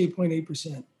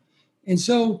 68.8%. And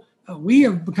so we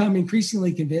have become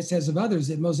increasingly convinced, as of others,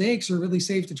 that mosaics are really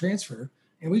safe to transfer,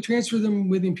 and we transfer them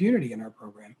with impunity in our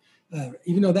program.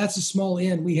 Even though that's a small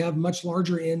N, we have much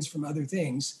larger Ns from other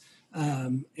things,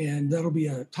 and that'll be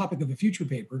a topic of a future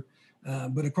paper.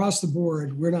 But across the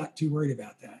board, we're not too worried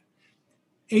about that.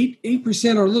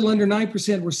 8% or a little under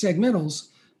 9% were segmentals,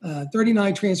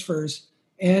 39 transfers,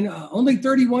 and only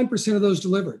 31% of those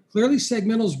delivered. Clearly,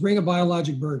 segmentals bring a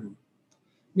biologic burden.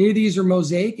 Many of these are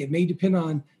mosaic. It may depend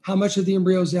on how much of the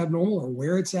embryo is abnormal or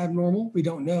where it's abnormal. We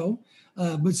don't know.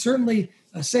 But certainly,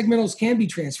 segmentals can be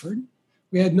transferred.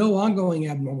 We had no ongoing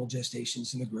abnormal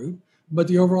gestations in the group, but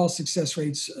the overall success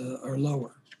rates are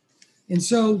lower. And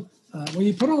so when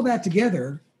you put all that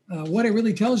together, what it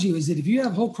really tells you is that if you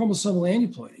have whole chromosomal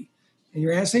aneuploidy and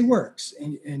your assay works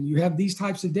and you have these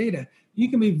types of data, you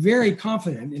can be very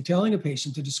confident in telling a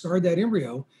patient to discard that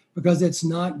embryo because it's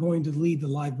not going to lead to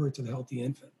live birth of a healthy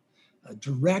infant. A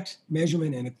direct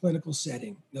measurement in a clinical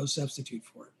setting, no substitute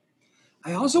for it.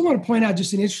 I also want to point out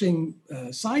just an interesting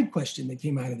side question that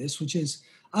came out of this, which is,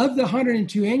 of the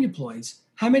 102 aneuploids,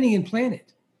 how many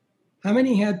implanted? How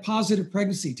many had positive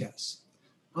pregnancy tests?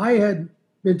 I had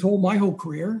been told my whole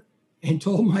career and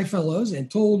told my fellows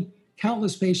and told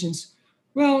countless patients,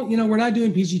 well, we're not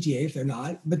doing PGTA if they're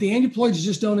not, but the aneuploids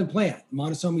just don't implant.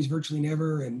 Monosomies virtually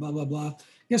never and blah, blah, blah.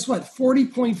 Guess what?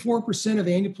 40.4% of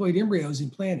aneuploid embryos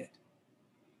implanted.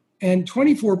 And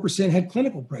 24% had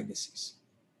clinical pregnancies.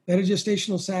 They had a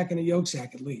gestational sac and a yolk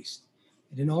sac at least.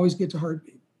 They didn't always get to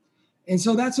heartbeat. And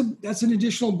so that's an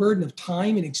additional burden of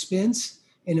time and expense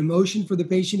and emotion for the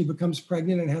patient who becomes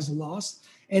pregnant and has a loss.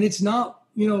 And it's not,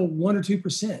 1 or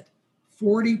 2%.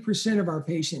 40% of our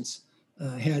patients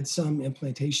had some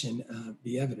implantation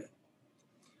be evident.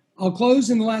 I'll close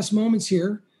in the last moments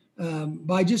here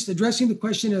by just addressing the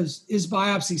question of, is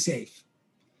biopsy safe?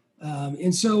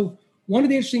 And so one of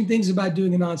the interesting things about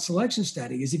doing a non-selection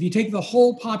study is if you take the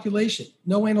whole population,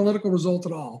 no analytical result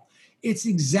at all, it's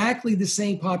exactly the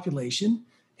same population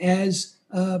as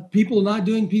people not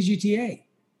doing PGTA.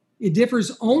 It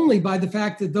differs only by the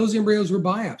fact that those embryos were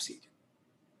biopsied,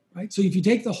 right? So if you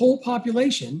take the whole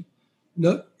population,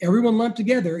 everyone lumped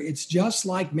together, it's just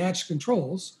like matched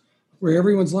controls, where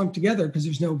everyone's lumped together because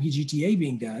there's no PGTA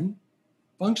being done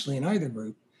functionally in either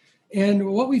group. And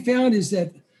what we found is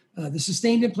that the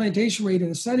sustained implantation rate in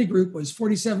the study group was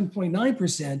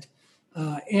 47.9%,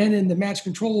 and in the matched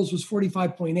controls was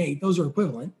 45.8%. Those are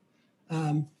equivalent,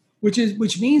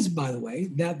 which means, by the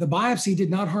way, that the biopsy did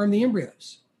not harm the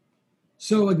embryos.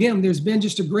 So again, there's been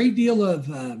just a great deal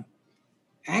of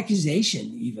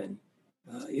accusation even.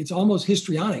 It's almost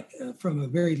histrionic from a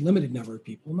very limited number of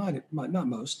people, not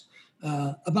most,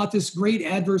 about this great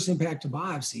adverse impact to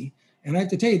biopsy. And I have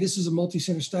to tell you, this is a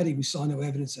multi-center study. We saw no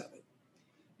evidence of it.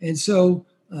 And so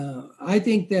I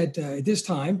think that at this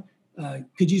time,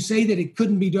 could you say that it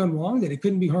couldn't be done wrong, that it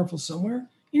couldn't be harmful somewhere?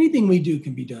 Anything we do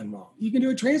can be done wrong. You can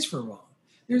do a transfer wrong.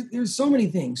 There's so many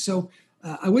things. So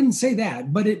I wouldn't say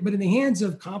that, but in the hands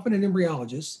of competent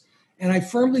embryologists, and I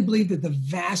firmly believe that the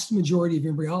vast majority of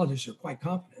embryologists are quite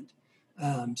competent,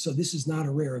 so this is not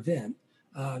a rare event,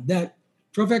 that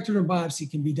trophectoderm biopsy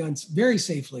can be done very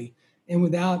safely and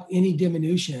without any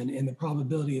diminution in the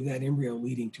probability of that embryo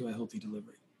leading to a healthy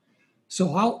delivery.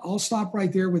 So I'll stop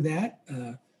right there with that.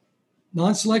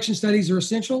 Non-selection studies are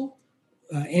essential.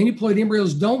 Aneuploid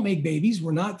embryos don't make babies.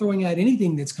 We're not throwing out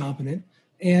anything that's competent,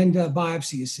 and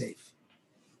biopsy is safe.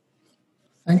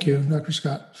 Thank you, Dr.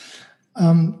 Scott.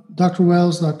 Dr.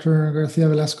 Wells, Dr. Garcia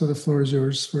Velasco, the floor is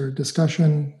yours for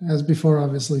discussion. As before,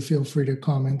 obviously, feel free to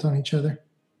comment on each other.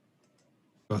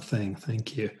 Sure thing.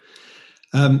 Thank you.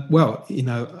 Well,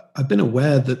 I've been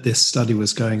aware that this study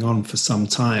was going on for some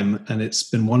time, and it's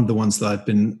been one of the ones that I've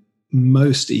been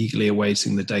most eagerly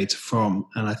awaiting the data from.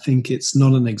 And I think it's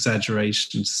not an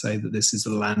exaggeration to say that this is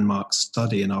a landmark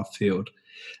study in our field.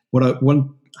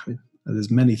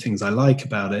 There's many things I like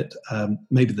about it.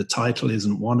 Maybe the title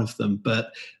isn't one of them,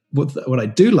 but what I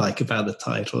do like about the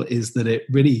title is that it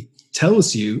really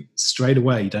tells you straight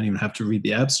away, you don't even have to read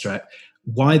the abstract,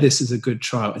 why this is a good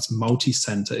trial. It's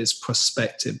multi-center, it's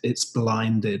prospective, it's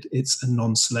blinded, it's a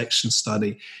non-selection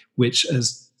study, which,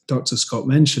 as Dr. Scott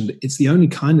mentioned, it's the only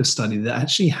kind of study that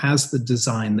actually has the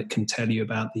design that can tell you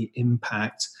about the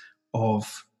impact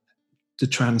of the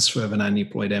transfer of an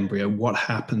aneuploid embryo, what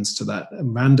happens to that. A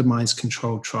randomized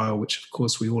controlled trial, which of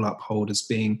course we all uphold as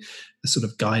being a sort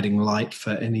of guiding light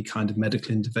for any kind of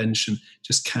medical intervention,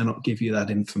 just cannot give you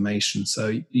that information.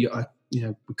 So we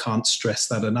can't stress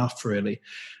that enough, really.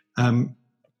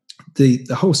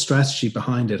 The whole strategy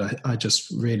behind it, I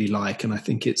just really like, and I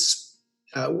think it's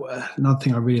another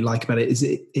thing I really like about it is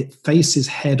it faces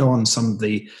head on some of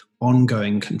the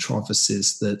ongoing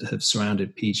controversies that have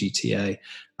surrounded PGTA,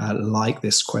 like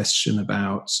this question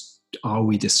about, are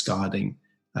we discarding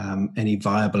any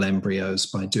viable embryos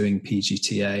by doing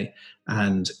PGTA,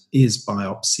 and is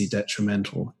biopsy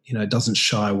detrimental? It doesn't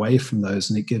shy away from those,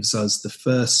 and it gives us the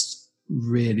first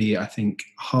really, I think,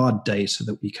 hard data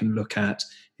that we can look at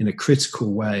in a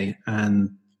critical way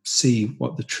and see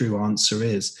what the true answer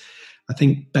is. I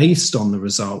think based on the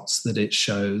results that it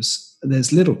shows,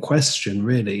 there's little question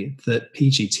really that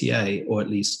PGTA, or at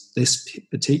least this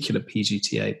particular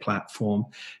PGTA platform,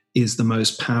 is the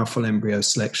most powerful embryo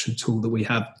selection tool that we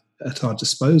have at our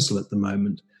disposal at the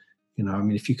moment.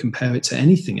 If you compare it to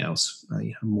anything else,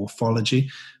 morphology,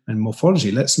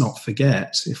 let's not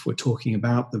forget, if we're talking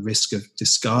about the risk of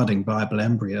discarding viable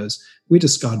embryos, we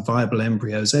discard viable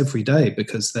embryos every day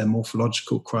because their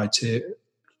morphological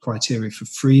criteria for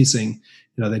freezing,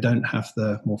 they don't have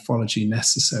the morphology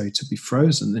necessary to be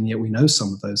frozen, and yet we know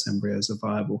some of those embryos are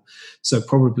viable. So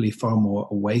probably far more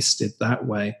are wasted that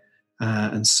way,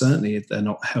 and certainly they're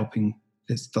not helping.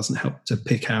 It doesn't help to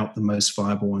pick out the most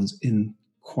viable ones in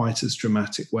quite as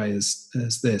dramatic way as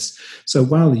this. So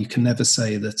while you can never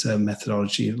say that a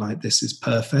methodology like this is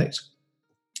perfect,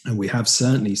 and we have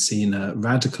certainly seen a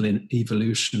radical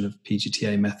evolution of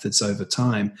PGTA methods over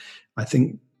time, I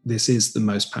think this is the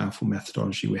most powerful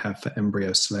methodology we have for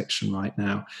embryo selection right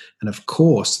now. And of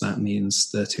course, that means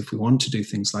that if we want to do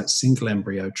things like single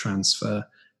embryo transfer,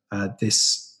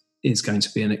 this is going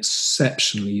to be an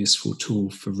exceptionally useful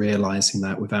tool for realizing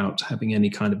that without having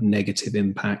any kind of negative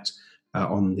impact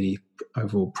on the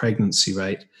overall pregnancy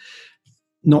rate.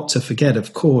 Not to forget,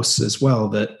 of course, as well,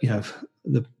 that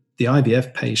the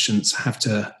IVF patients have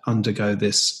to undergo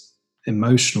this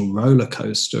emotional roller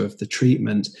coaster of the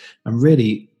treatment, and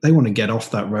really they want to get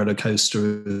off that roller coaster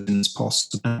as soon as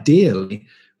possible, ideally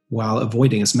while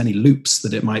avoiding as many loops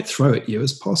that it might throw at you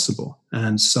as possible.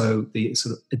 And so the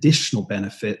sort of additional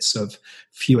benefits of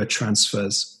fewer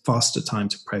transfers, faster time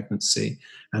to pregnancy,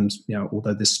 and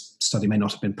although this study may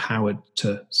not have been powered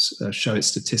to show it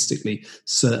statistically,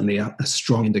 certainly a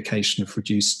strong indication of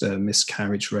reduced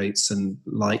miscarriage rates and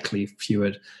likely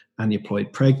fewer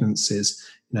aneuploid pregnancies.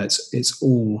 It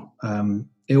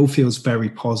all feels very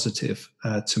positive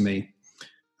to me.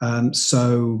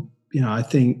 So I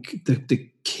think the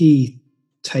key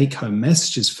take-home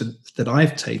messages that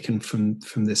I've taken from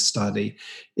this study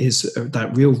is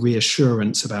that real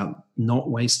reassurance about not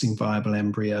wasting viable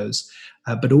embryos,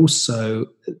 but also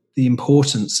the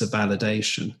importance of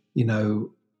validation.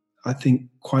 I think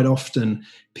quite often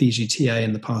PGTA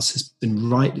in the past has been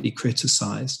rightly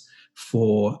criticized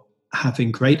for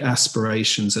having great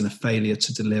aspirations and a failure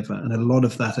to deliver. And a lot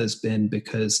of that has been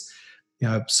because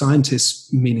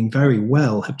scientists, meaning very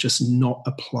well, have just not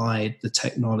applied the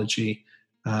technology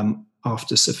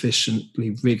after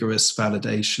sufficiently rigorous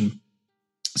validation.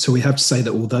 So we have to say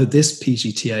that although this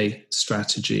PGTA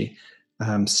strategy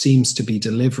seems to be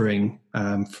delivering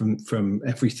from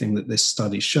everything that this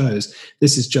study shows,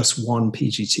 this is just one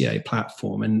PGTA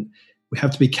platform. And we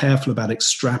have to be careful about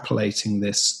extrapolating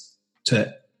this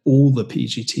to all the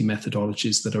PGT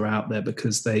methodologies that are out there,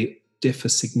 because they differ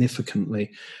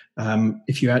significantly.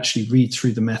 If you actually read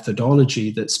through the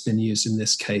methodology that's been used in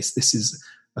this case, this is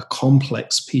a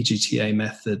complex PGTA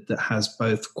method that has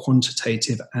both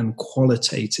quantitative and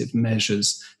qualitative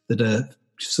measures that are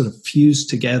sort of fused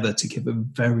together to give a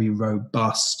very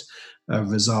robust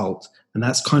result. And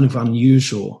that's kind of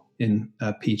unusual in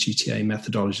PGTA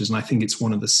methodologies. And I think it's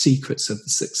one of the secrets of the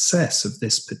success of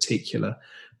this particular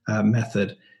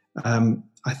method.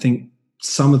 I think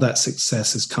some of that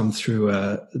success has come through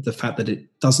the fact that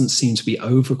it doesn't seem to be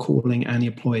overcalling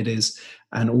aneuploidies.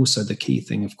 And also the key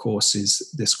thing, of course,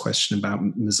 is this question about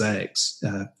mosaics.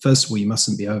 First of all, you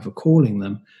mustn't be overcalling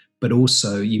them, but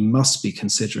also you must be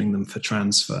considering them for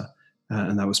transfer.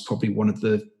 And that was probably one of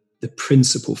the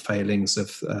principal failings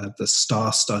of the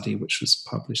STAR study, which was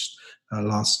published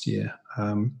last year.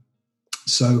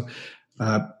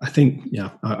 I think,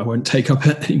 I won't take up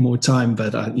any more time,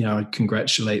 but I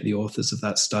congratulate the authors of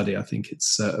that study. I think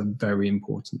it's a very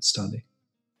important study.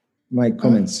 My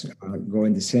comments go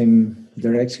in the same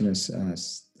direction as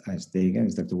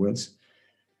Dr. Wells,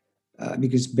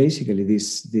 because basically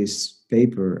this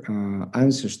paper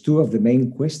answers two of the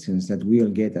main questions that we all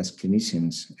get as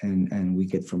clinicians and we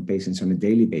get from patients on a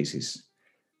daily basis.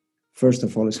 First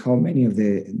of all, is how many of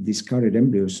the discarded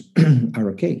embryos are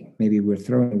okay? Maybe we're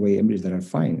throwing away embryos that are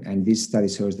fine. And this study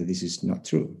shows that this is not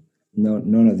true.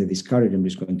 None of the discarded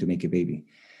embryos is going to make a baby.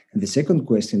 And the second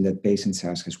question that patients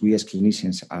ask, as we as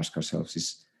clinicians ask ourselves,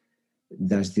 is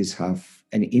does this have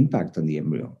any impact on the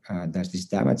embryo? Does this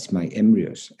damage my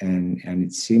embryos? And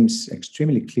it seems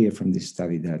extremely clear from this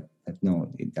study that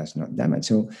no, it does not damage.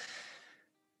 So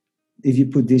if you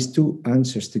put these two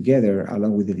answers together,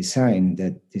 along with the design,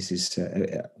 that this is,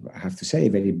 I have to say, a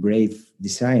very brave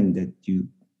design, that you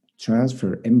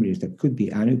transfer embryos that could be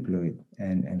aneuploid.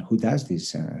 And who does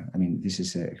this? I mean, this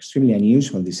is an extremely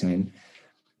unusual design.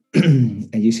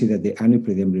 And you see that the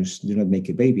aneuploid embryos do not make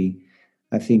a baby.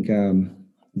 I think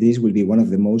this will be one of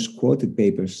the most quoted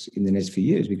papers in the next few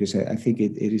years, because I think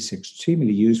it is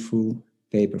extremely useful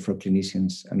paper for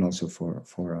clinicians and also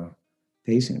for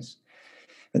patients.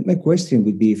 But my question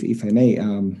would be, if I may,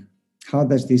 how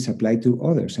does this apply to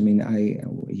others? I mean,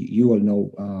 you all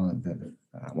know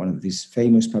one of these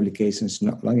famous publications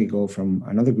not long ago from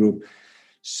another group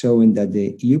showing that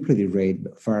the euploidy rate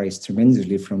varies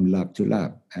tremendously from lab to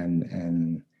lab,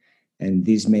 and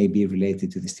this may be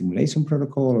related to the stimulation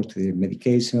protocol or to the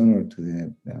medication or to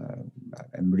the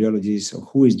embryologist, or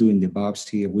who is doing the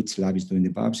biopsy or which lab is doing the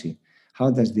biopsy. How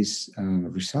does these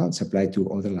results apply to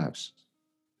other labs?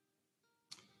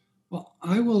 Well,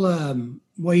 I will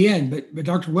weigh in, but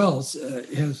Dr. Wells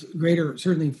has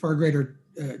certainly far greater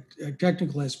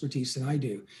technical expertise than I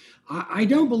do. I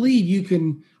don't believe you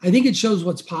can, I think it shows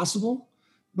what's possible,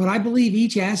 but I believe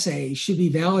each assay should be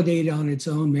validated on its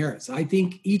own merits. I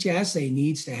think each assay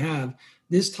needs to have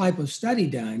this type of study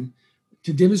done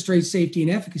to demonstrate safety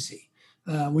and efficacy.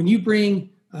 When you bring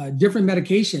different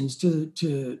medications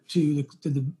to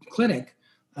the clinic,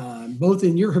 both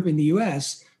in Europe and the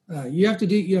US, you have to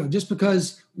do, just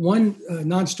because one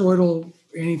non-steroidal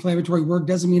anti-inflammatory work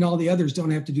doesn't mean all the others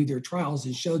don't have to do their trials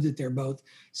and show that they're both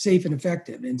safe and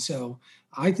effective. And so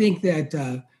I think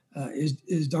that,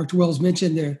 as Dr. Wells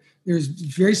mentioned, there's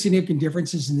very significant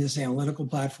differences in this analytical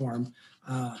platform.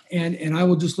 And I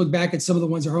will just look back at some of the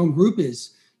ones our own group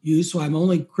is used. So I'm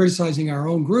only criticizing our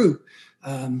own group.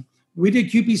 We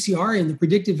did qPCR and the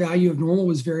predictive value of normal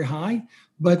was very high.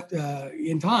 But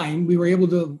in time, we were able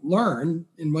to learn,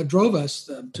 and what drove us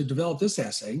to develop this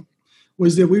assay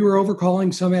was that we were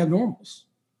overcalling some abnormals.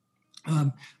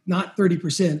 Not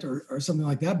 30% or something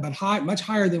like that, but much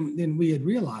higher than we had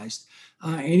realized.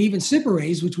 And even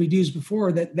SIP-arrays, which we'd used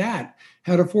before, that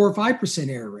had a 4 or 5%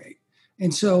 error rate.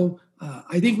 And so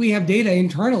I think we have data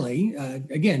internally,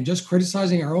 again, just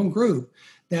criticizing our own group,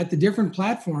 that the different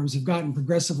platforms have gotten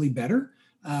progressively better.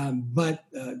 But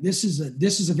this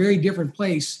is a very different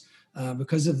place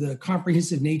because of the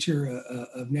comprehensive nature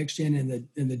of NextGen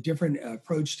and the different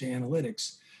approach to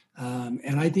analytics.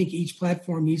 And I think each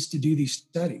platform needs to do these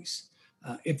studies.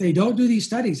 If they don't do these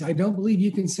studies, I don't believe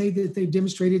you can say that they've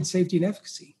demonstrated safety and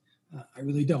efficacy. I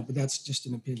really don't, but that's just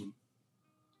an opinion.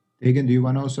 Dagan, do you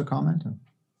want to also comment?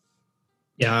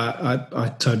 Yeah, I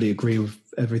totally agree with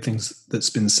everything that's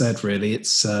been said, really.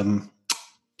 It's,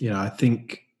 I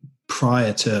think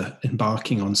prior to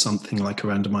embarking on something like a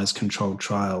randomized controlled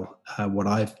trial, what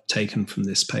I've taken from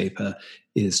this paper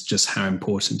is just how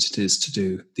important it is to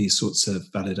do these sorts of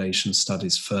validation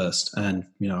studies first. And,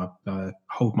 I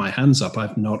hold my hands up.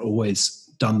 I've not always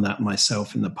done that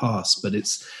myself in the past, but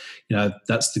it's,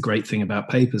 that's the great thing about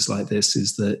papers like this,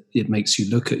 is that it makes you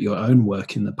look at your own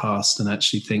work in the past and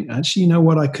actually think, you know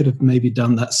what, I could have maybe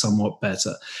done that somewhat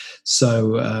better.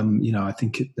 So, I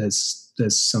think there's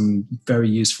some very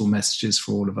useful messages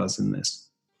for all of us in this.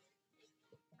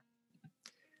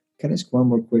 Can I ask one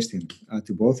more question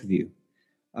to both of you?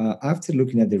 After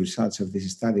looking at the results of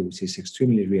this study, which is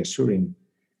extremely reassuring,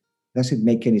 does it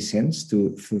make any sense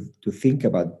to think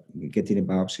about getting a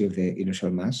biopsy of the inner cell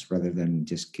mass rather than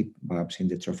just keep biopsying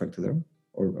the trophectoderm?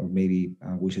 Or maybe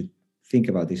we should think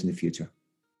about this in the future?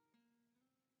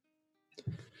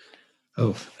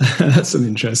 Oh, that's an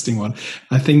interesting one.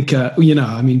 I think,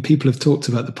 people have talked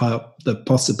about the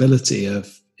possibility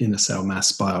of inner cell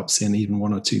mass biopsy, and even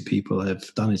one or two people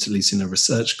have done it, at least in a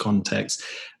research context.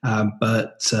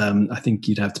 But I think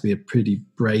you'd have to be a pretty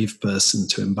brave person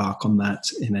to embark on that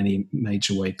in any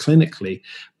major way clinically.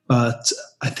 But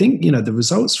I think, the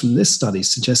results from this study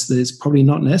suggest that it's probably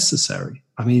not necessary.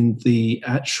 I mean, the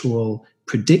actual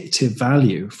predictive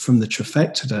value from the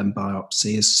trophectoderm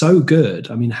biopsy is so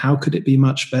good. I mean, how could it be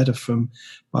much better from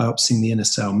biopsying the inner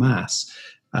cell mass?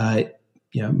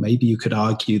 Maybe you could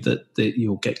argue that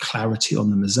you'll get clarity on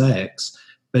the mosaics,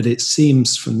 but it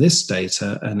seems from this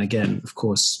data, and again, of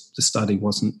course, the study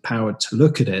wasn't powered to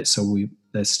look at it, so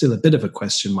there's still a bit of a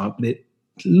question mark, but it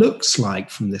looks like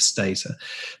from this data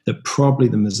that probably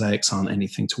the mosaics aren't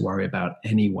anything to worry about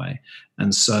anyway.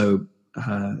 And so,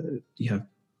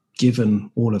 given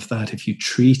all of that, if you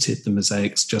treated the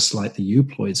mosaics just like the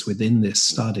euploids within this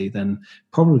study, then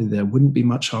probably there wouldn't be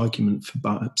much argument for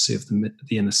biopsy of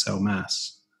the inner cell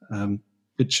mass.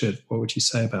 Richard, what would you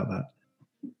say about that?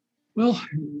 Well,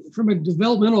 from a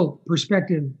developmental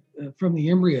perspective, from the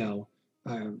embryo,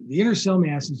 the inner cell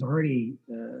mass is already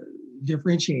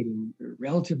differentiating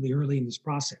relatively early in this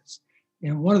process.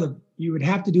 And you would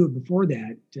have to do it before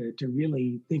that to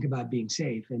really think about being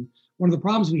safe. And one of the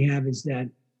problems we have is that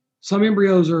some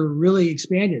embryos are really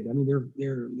expanded. I mean,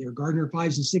 they're Gardner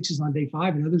 5s and 6s on day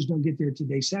 5, and others don't get there to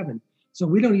day 7. So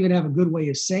we don't even have a good way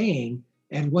of saying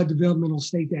at what developmental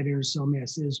state that inner cell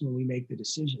mass is when we make the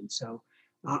decision. So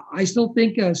I still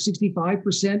think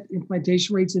 65%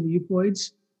 implantation rates in the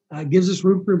euploids gives us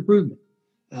room for improvement,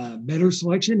 better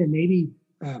selection, and maybe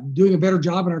doing a better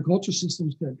job in our culture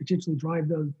systems to potentially drive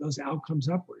those outcomes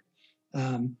upward.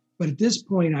 But at this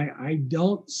point, I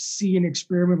don't see an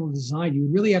experimental design. You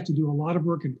really have to do a lot of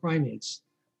work in primates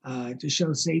to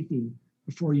show safety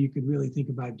before you could really think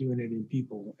about doing it in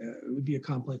people. It would be a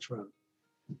complex road.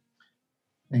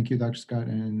 Thank you, Dr. Scott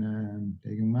and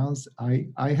Dagan Wells.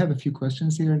 I have a few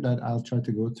questions here that I'll try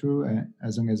to go through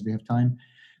as long as we have time.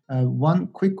 One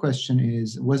quick question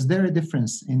is, was there a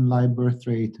difference in live birth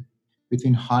rate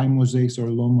between high mosaics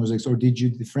or low mosaics, or did you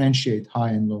differentiate high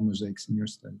and low mosaics in your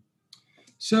study?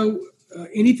 So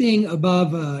anything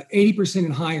above 80%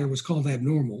 and higher was called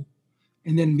abnormal.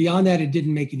 And then beyond that, it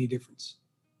didn't make any difference.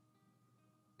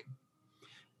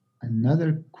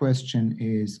 Another question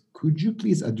is, could you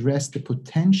please address the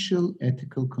potential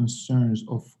ethical concerns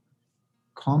of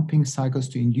comping cycles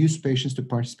to induce patients to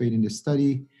participate in the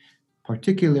study,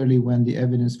 particularly when the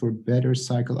evidence for better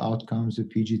cycle outcomes with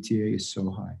PGTA is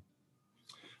so high?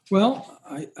 Well,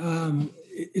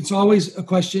 it's always a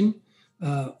question.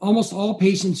 Almost all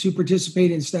patients who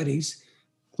participate in studies,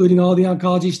 including all the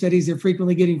oncology studies, they're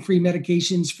frequently getting free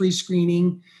medications, free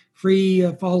screening,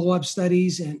 free follow-up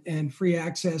studies, and free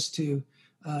access to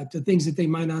things that they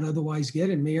might not otherwise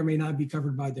get and may or may not be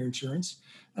covered by their insurance.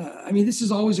 I mean, this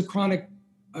is always a chronic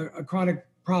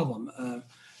problem.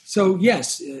 So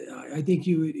yes, I think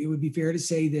it would be fair to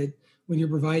say that when you're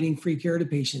providing free care to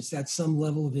patients, that's some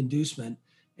level of inducement.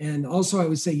 And also, I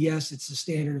would say, yes, it's the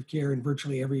standard of care in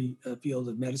virtually every field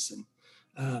of medicine.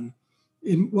 And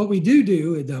what we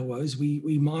do, though, is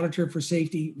we monitor for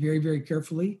safety very, very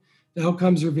carefully. The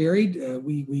outcomes are varied.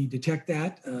 We detect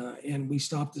that and we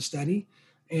stop the study.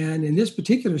 And in this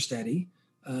particular study,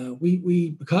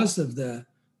 we because of the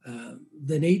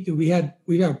we had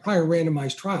a prior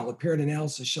randomized trial, a paired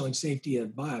analysis showing safety of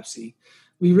biopsy.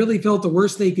 We really felt the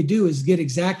worst they could do is get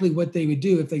exactly what they would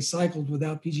do if they cycled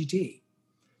without PGT.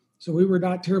 So we were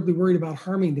not terribly worried about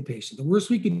harming the patient. The worst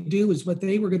we could do is what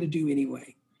they were going to do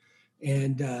anyway.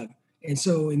 And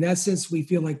so in that sense, we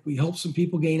feel like we helped some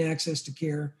people gain access to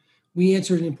care. We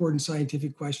answered an important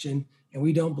scientific question, and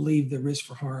we don't believe the risk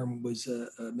for harm was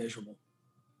measurable.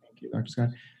 Thank you, Dr. Scott.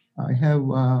 I have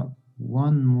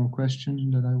one more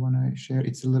question that I want to share.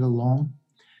 It's a little long.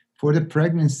 For the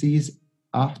pregnancies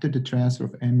after the transfer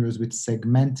of embryos with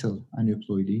segmental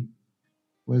aneuploidy,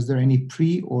 was there any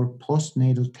pre or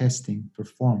postnatal testing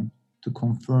performed to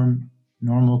confirm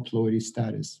normal ploidy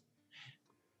status?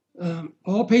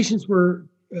 All patients were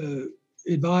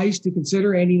advised to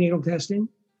consider antenatal testing,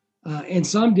 and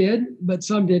some did, but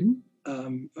some didn't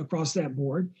across that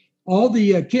board. All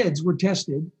the kids were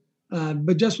tested,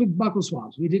 but just with buccal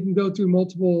swabs. We didn't go through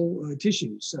multiple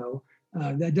tissues, so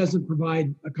that doesn't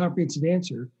provide a comprehensive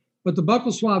answer. But the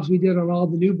buccal swabs we did on all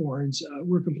the newborns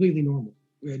were completely normal.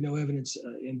 We had no evidence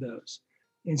in those.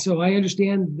 And so I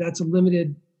understand that's a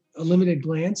limited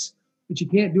glance, but you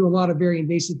can't do a lot of very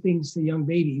invasive things to young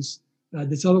babies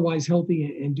that's otherwise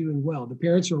healthy and doing well. The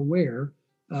parents are aware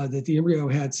that the embryo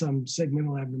had some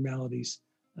segmental abnormalities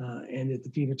and that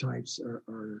the phenotypes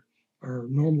are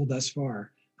normal thus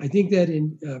far. I think that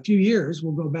in a few years,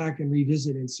 we'll go back and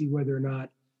revisit and see whether or not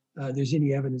there's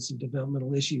any evidence of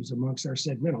developmental issues amongst our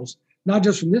segmentals, not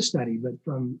just from this study, but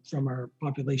from our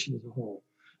population as a whole.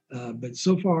 But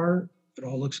so far, it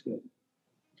all looks good.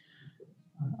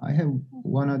 I have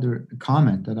one other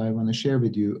comment that I want to share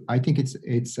with you. I think it's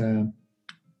an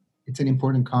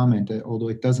important comment, although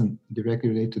it doesn't directly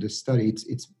relate to the study.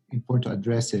 It's important to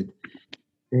address it.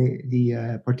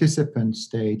 The participant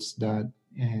states that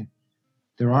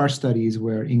there are studies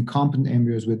where incompetent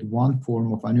embryos with one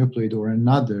form of aneuploid or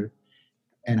another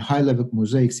and high-level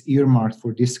mosaics earmarked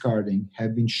for discarding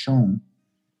have been shown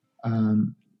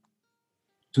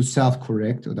to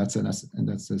self-correct. That's a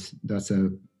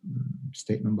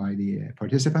statement by the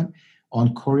participant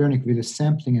on chorionic villus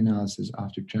sampling analysis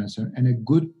after transfer, and a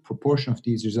good proportion of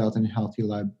these result in healthy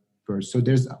live occurs. So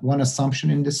there's one assumption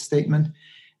in this statement,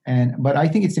 but I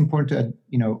think it's important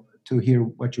to hear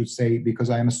what you would say, because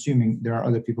I am assuming there are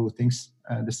other people who think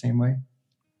the same way.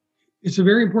 It's a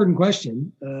very important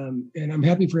question, and I'm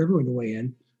happy for everyone to weigh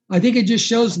in. I think it just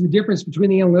shows the difference between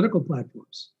the analytical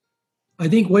platforms. I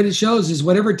think what it shows is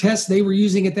whatever tests they were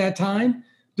using at that time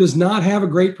does not have a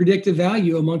great predictive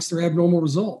value amongst their abnormal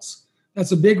results.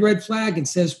 That's a big red flag and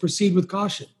says proceed with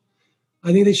caution.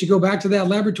 I think they should go back to that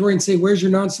laboratory and say, where's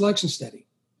your non-selection study?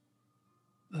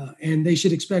 And they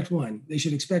should expect one. They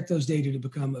should expect those data to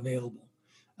become available.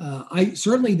 I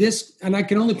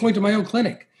can only point to my own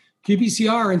clinic,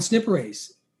 qPCR and SNP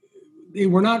arrays. They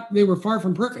were far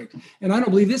from perfect. And I don't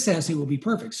believe this assay will be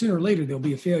perfect. Sooner or later, there'll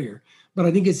be a failure. But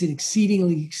I think it's an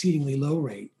exceedingly low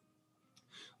rate.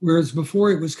 Whereas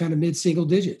before it was kind of mid-single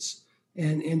digits.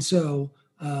 And so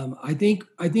I think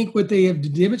what they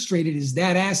have demonstrated is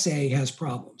that assay has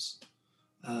problems.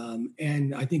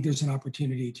 And I think there's an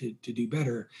opportunity to do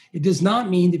better. It does not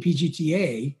mean that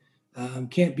PGTA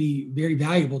can't be very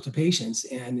valuable to patients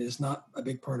and is not a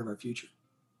big part of our future.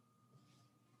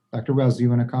 Dr. Wells, do you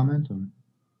want to comment?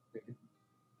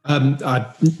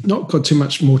 I've not got too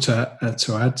much more to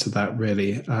add to that,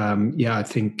 really. I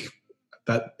think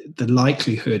that the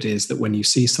likelihood is that when you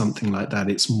see something like that,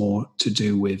 it's more to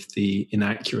do with the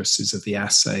inaccuracies of the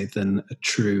assay than a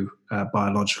true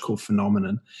biological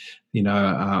phenomenon.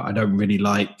 I don't really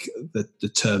like the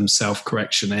term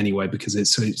self-correction anyway, because it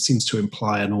seems to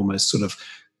imply an almost sort of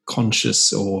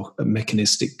conscious or a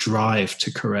mechanistic drive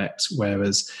to correct,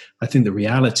 whereas I think the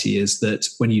reality is that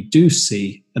when you do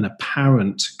see an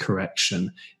apparent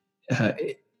correction,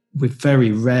 with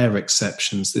very rare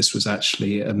exceptions, this was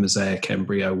actually a mosaic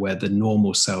embryo where the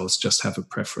normal cells just have a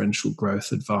preferential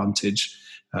growth advantage,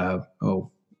 or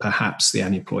perhaps the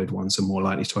aneuploid ones are more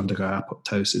likely to undergo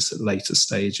apoptosis at later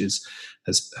stages,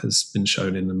 has been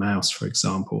shown in the mouse, for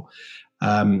example.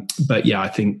 I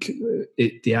think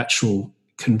the actual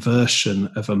conversion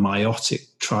of a meiotic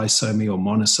trisomy or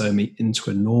monosomy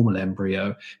into a normal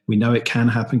embryo, we know it can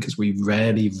happen because we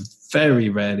very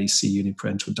rarely see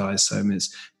uniparental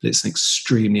disomies, but it's an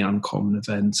extremely uncommon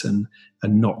event and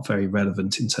not very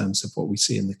relevant in terms of what we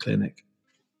see in the clinic.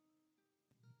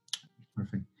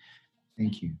 Perfect.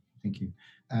 Thank you.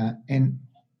 And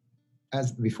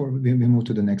as before we move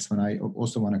to the next one, I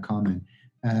also want to comment.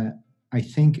 I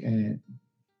think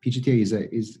PGTA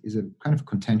is a kind of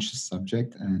contentious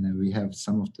subject, and we have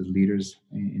some of the leaders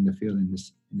in the field in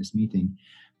this meeting.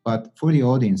 But for the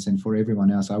audience and for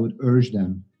everyone else, I would urge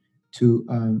them to,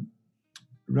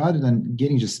 rather than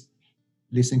just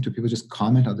listening to people just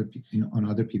comment on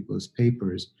other people's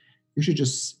papers, you should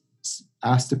just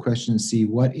ask the question and see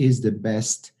what is the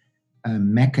best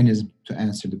mechanism to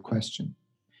answer the question.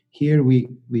 Here we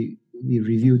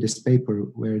review this paper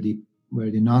where the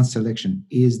non-selection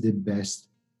is the best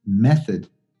method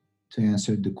to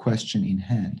answer the question in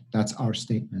hand. That's our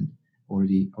statement, or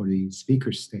the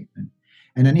speaker's statement.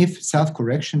 And then if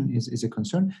self-correction is a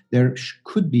concern, there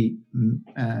could be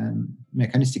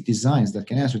mechanistic designs that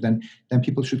can answer. Then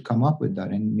people should come up with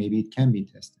that, and maybe it can be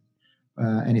tested.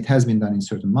 And it has been done in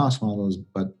certain mouse models,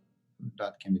 but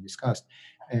that can be discussed.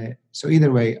 So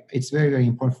either way, it's very, very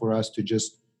important for us to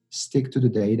just stick to the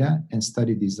data and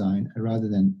study design rather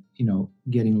than,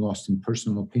 getting lost in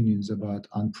personal opinions about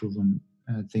unproven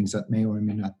things that may or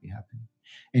may not be happening.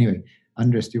 Anyway,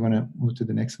 Andres, do you want to move to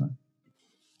the next one?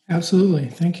 Absolutely.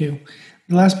 Thank you.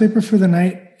 The last paper for the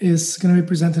night is going to be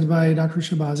presented by Dr.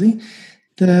 Shahbazi.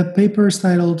 The paper is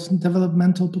titled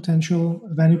Developmental Potential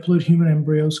of Aneuploid Human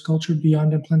Embryos Cultured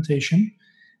Beyond Implantation.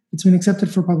 It's been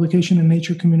accepted for publication in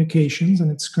Nature Communications,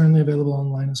 and it's currently available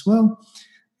online as well.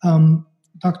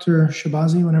 Dr.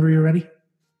 Shahbazi, whenever you're ready.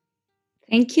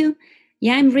 Thank you.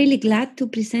 Yeah, I'm really glad to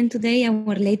present today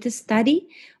our latest study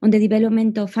on the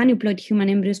development of aneuploid human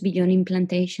embryos beyond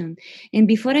implantation. And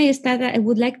before I start, I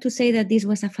would like to say that this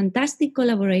was a fantastic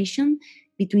collaboration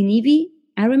between IVI,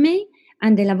 RMA,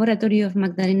 and the laboratory of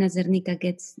Magdalena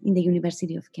Zernicka-Getz in the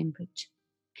University of Cambridge.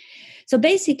 So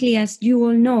basically, as you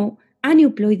all know,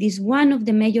 aneuploid is one of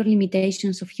the major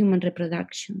limitations of human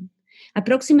reproduction.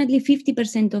 Approximately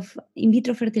 50% of in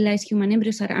vitro fertilized human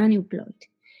embryos are aneuploid.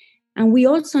 And we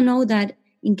also know that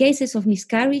in cases of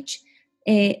miscarriage,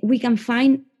 we can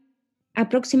find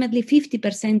approximately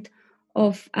 50%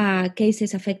 of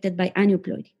cases affected by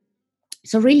aneuploid.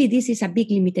 So really, this is a big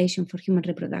limitation for human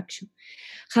reproduction.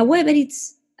 However,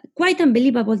 it's quite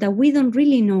unbelievable that we don't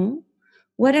really know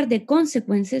what are the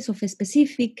consequences of a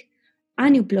specific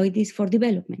aneuploidies for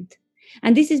development.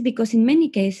 And this is because in many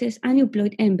cases,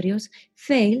 aneuploid embryos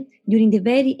fail during the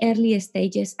very early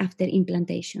stages after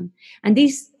implantation. And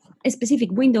this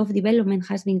specific window of development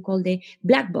has been called the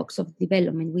black box of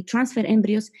development. We transfer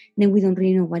embryos, then we don't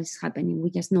really know what is happening. We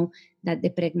just know that the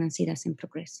pregnancy doesn't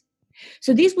progress.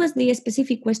 So this was the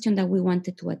specific question that we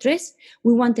wanted to address.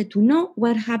 We wanted to know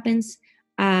what happens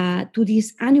to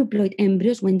these aneuploid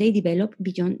embryos when they develop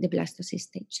beyond the blastocyst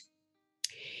stage.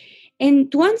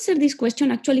 And to answer this question,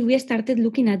 actually, we started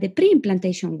looking at the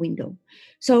pre-implantation window.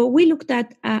 So we looked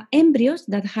at embryos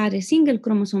that had a single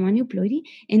chromosome aneuploidy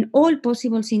and all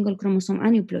possible single chromosome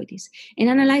aneuploidies and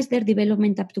analyzed their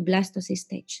development up to blastocyst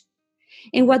stage.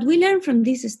 And what we learned from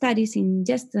these studies in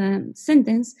just a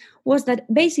sentence was that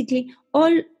basically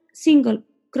all single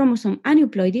chromosome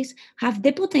aneuploidies have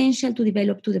the potential to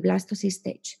develop to the blastocyst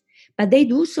stage, but they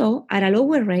do so at a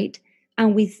lower rate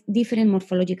and with different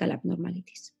morphological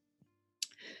abnormalities.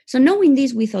 So knowing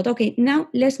this, we thought, okay, now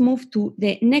let's move to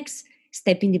the next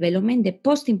step in development,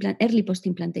 the early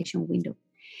post-implantation window.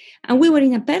 And we were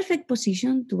in a perfect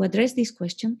position to address this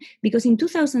question because in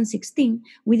 2016,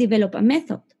 we developed a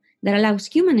method that allows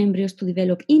human embryos to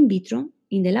develop in vitro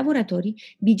in the laboratory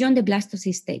beyond the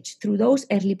blastocyst stage through those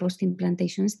early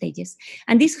post-implantation stages.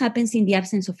 And this happens in the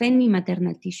absence of any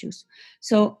maternal tissues.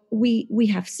 So we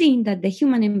have seen that the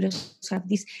human embryos have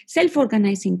these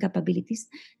self-organizing capabilities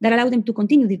that allow them to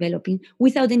continue developing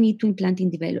without the need to implant in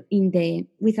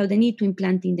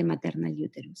the maternal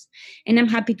uterus. And I'm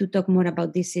happy to talk more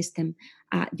about this system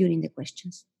during the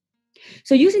questions.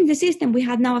 So using the system, we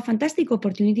had now a fantastic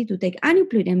opportunity to take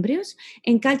aneuploid embryos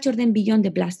and culture them beyond the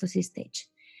blastocyst stage.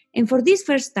 And for this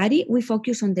first study, we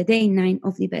focus on the day 9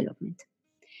 of development.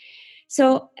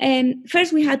 So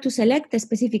first we had to select the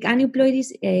specific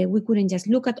aneuploidies. We couldn't just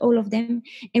look at all of them.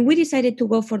 And we decided to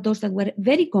go for those that were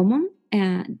very common.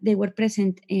 They were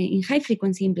present in high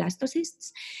frequency in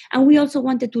blastocysts. And we also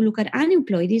wanted to look at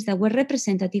aneuploidies that were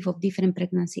representative of different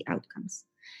pregnancy outcomes.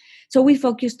 So we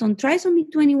focused on trisomy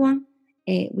 21,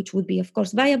 which would be, of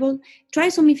course, viable,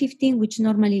 trisomy 15, which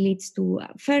normally leads to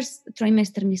first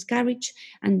trimester miscarriage,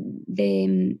 and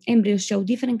the embryos show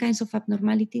different kinds of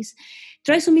abnormalities.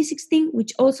 Trisomy 16,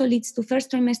 which also leads to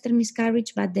first trimester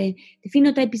miscarriage, but the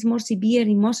phenotype is more severe.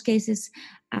 In most cases,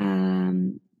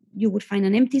 you would find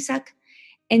an empty sac.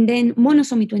 And then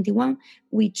monosomy 21,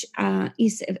 which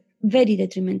is very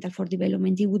detrimental for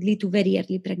development. It would lead to very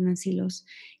early pregnancy loss.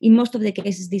 In most of the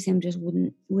cases, these embryos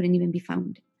wouldn't even be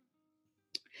found.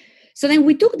 So then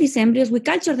we took these embryos, we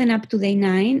cultured them up to day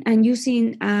 9, and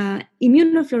using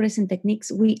immunofluorescent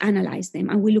techniques, we analyzed them,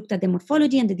 and we looked at the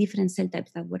morphology and the different cell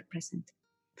types that were present.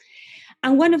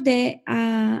 And one of the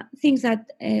things that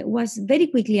was very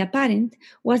quickly apparent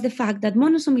was the fact that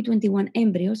monosomy 21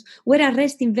 embryos were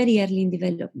arresting very early in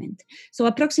development. So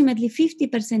approximately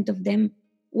 50% of them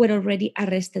were already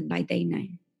arrested by day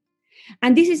 9.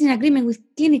 And this is in agreement with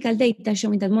clinical data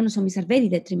showing that monosomies are very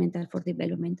detrimental for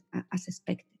development as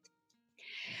expected.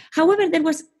 However, there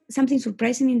was something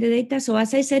surprising in the data. So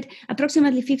as I said,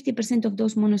 approximately 50% of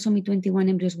those monosomy 21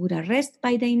 embryos would arrest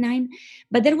by day 9,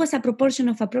 but there was a proportion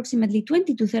of approximately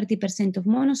 20 to 30% of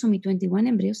monosomy 21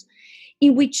 embryos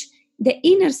in which the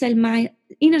inner cell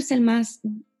mass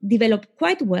developed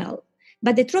quite well,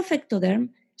 but the trophectoderm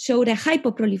showed a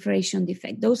hypoproliferation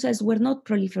defect. Those cells were not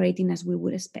proliferating as we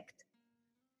would expect.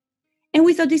 And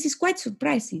we thought this is quite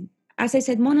surprising. As I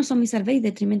said, monosomies are very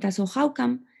detrimental, so how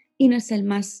come inner cell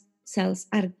mass cells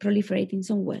are proliferating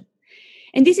so well?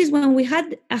 And this is when we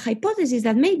had a hypothesis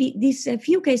that maybe these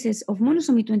few cases of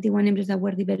monosomy 21 embryos that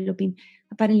were developing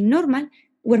apparently normal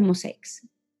were mosaics.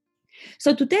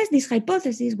 So to test this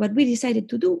hypothesis, what we decided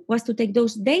to do was to take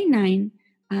those day 9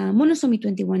 monosomy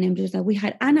 21 embryos that we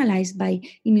had analyzed by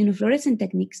immunofluorescent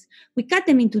techniques, we cut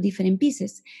them into different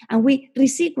pieces, and we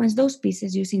resequenced those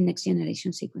pieces using next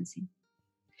generation sequencing.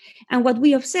 And what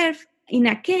we observed in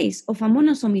a case of a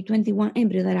monosomy 21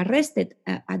 embryo that arrested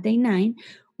at day 9,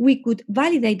 we could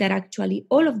validate that actually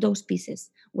all of those pieces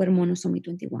were monosomy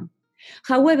 21.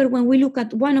 However, when we look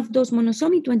at one of those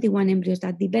monosomy 21 embryos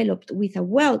that developed with a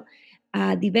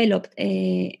well-developed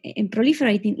and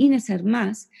proliferating inner cell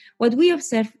mass, what we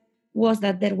observed was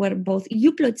that there were both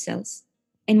euploid cells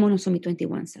and monosomy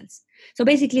 21 cells. So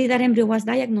basically, that embryo was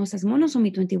diagnosed as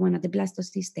monosomy 21 at the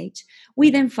blastocyst stage.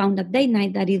 We then found at day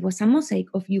 9 that it was a mosaic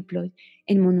of euploid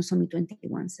and monosomy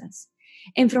 21 cells.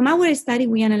 And from our study,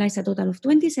 we analyzed a total of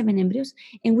 27 embryos,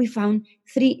 and we found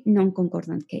 3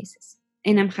 non-concordant cases.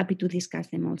 And I'm happy to discuss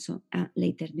them also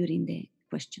later during the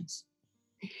questions.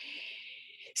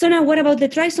 So now, what about the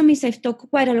trisomies? I've talked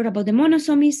quite a lot about the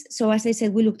monosomies. So as I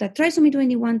said, we looked at trisomy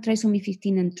 21, trisomy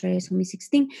 15, and trisomy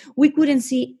 16. We couldn't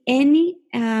see any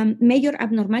major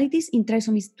abnormalities in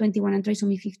trisomy 21 and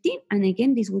trisomy 15. And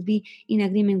again, this would be in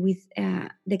agreement with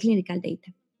the clinical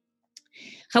data.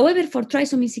 However, for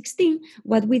trisomy 16,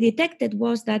 what we detected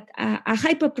was that a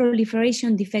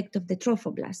hyperproliferation defect of the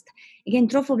trophoblast. Again,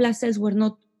 trophoblast cells were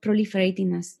not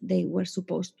proliferating as they were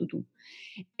supposed to do.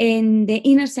 And the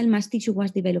inner cell mass tissue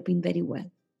was developing very well.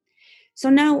 So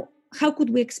now, how could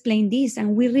we explain this?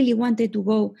 And we really wanted to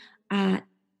go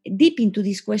deep into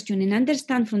this question and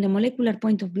understand from the molecular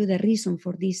point of view the reason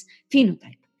for this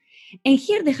phenotype. And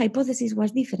here the hypothesis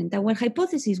was different. Our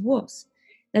hypothesis was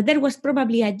that there was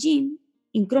probably a gene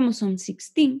in chromosome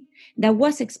 16 that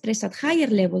was expressed at higher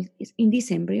levels in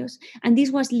these embryos, and this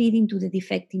was leading to the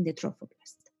defect in the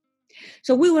trophoblast.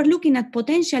 So we were looking at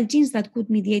potential genes that could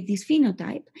mediate this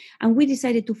phenotype, and we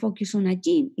decided to focus on a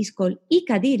gene. It's called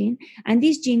E-cadherin, and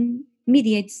this gene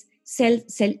mediates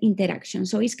cell-cell interaction.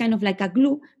 So it's kind of like a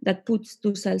glue that puts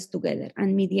two cells together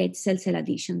and mediates cell-cell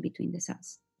addition between the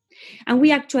cells. And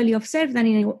we actually observed that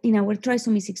in our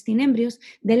trisomy 16 embryos,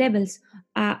 the levels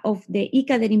of the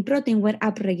E-cadherin protein were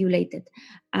upregulated,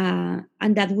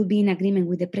 and that would be in agreement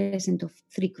with the presence of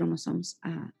 3 chromosomes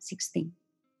 16.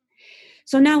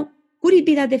 So now, could it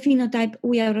be that the phenotype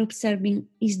we are observing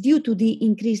is due to the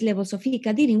increased levels of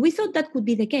E-cadherin? We thought that could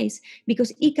be the case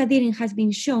because E-cadherin has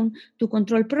been shown to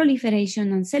control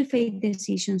proliferation and cell fate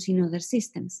decisions in other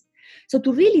systems. So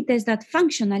to really test that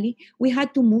functionally, we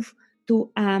had to move to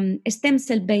a stem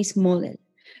cell-based model.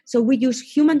 So we use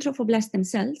human trophoblast stem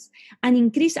cells and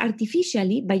increase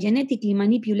artificially, by genetically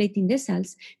manipulating the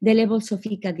cells, the levels of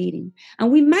E-cadherin.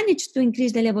 And we managed to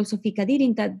increase the levels of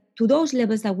E-cadherin to those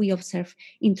levels that we observe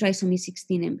in trisomy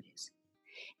 16 embryos.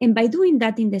 And by doing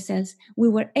that in the cells, we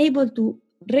were able to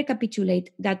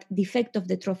recapitulate that defect of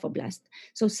the trophoblast.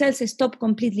 So cells stopped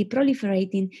completely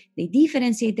proliferating, they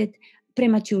differentiated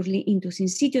prematurely into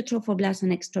syncytial trophoblast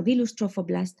and extravillus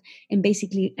trophoblast, and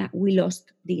basically we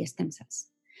lost the stem cells.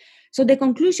 So the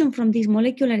conclusion from these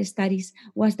molecular studies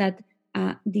was that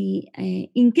the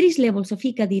increased levels of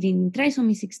E-cadherin in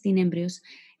trisomy 16 embryos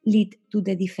lead to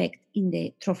the defect in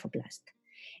the trophoblast.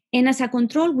 And as a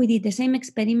control, we did the same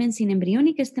experiments in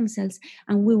embryonic stem cells,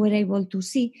 and we were able to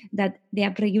see that the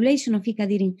upregulation of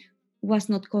E-cadherin was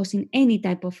not causing any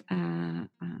type of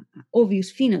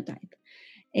obvious phenotype.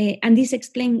 And this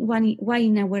explains why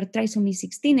in our trisomy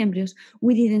 16 embryos,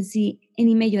 we didn't see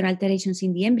any major alterations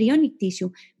in the embryonic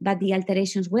tissue, but the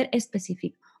alterations were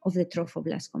specific of the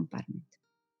trophoblast compartment.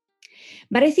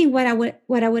 But I think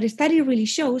what our study really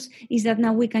shows is that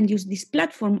now we can use this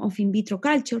platform of in vitro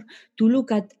culture to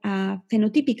look at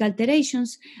phenotypic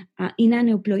alterations in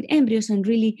aneuploid embryos and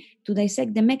really to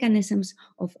dissect the mechanisms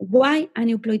of why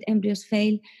aneuploid embryos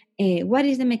fail, what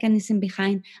is the mechanism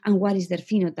behind, and what is their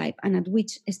phenotype, and at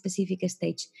which specific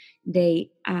stage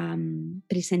they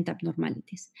present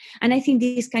abnormalities. And I think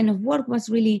this kind of work was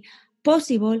really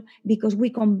possible because we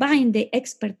combined the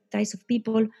expertise of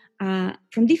people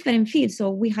from different fields. So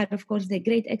we had, of course, the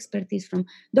great expertise from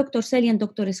Dr. Celi and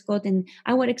Dr. Scott, and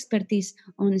our expertise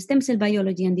on stem cell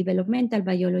biology and developmental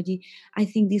biology. I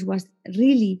think this was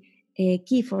really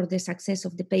key for the success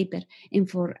of the paper and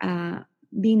for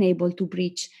being able to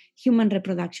bridge human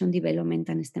reproduction, development,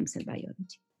 and stem cell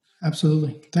biology.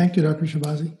 Absolutely. Thank you, Dr.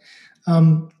 Shahbazi.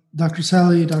 Dr.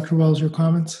 Celi, Dr. Wells, your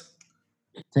comments?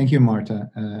 Thank you, Marta.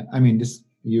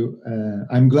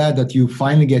 I'm glad that you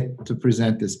finally get to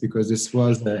present this because this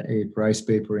was a prize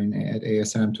paper at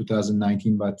ASM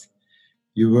 2019, but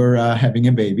you were having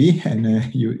a baby and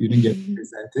you didn't get to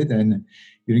present it, and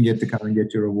you didn't get to come and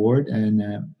get your award.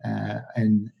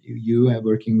 And you are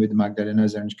working with Magdalena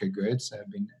Zernchka-Goetz have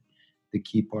been the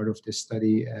key part of this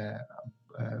study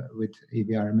with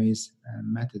EVRMA's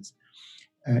methods.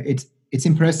 It's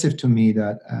impressive to me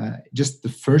that just the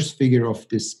first figure of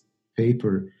this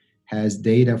paper has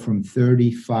data from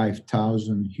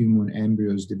 35,000 human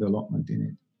embryos development in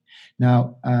it.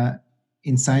 Now,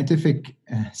 in scientific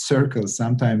circles,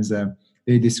 sometimes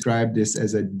they describe this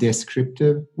as a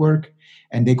descriptive work,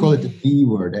 and they call it the B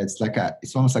word.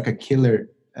 It's almost like a killer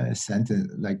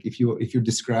sentence. Like if you're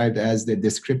described as the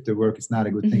descriptive work, it's not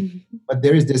a good thing. But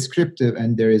there is descriptive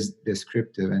and there is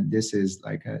descriptive, and this is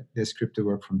like a descriptive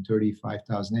work from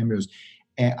 35,000 embryos.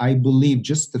 And I believe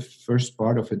just the first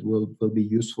part of it will be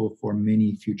useful for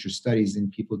many future studies in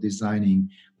people designing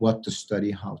what to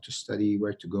study, how to study,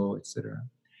 where to go, etc.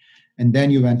 And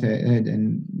then you went ahead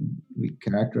and we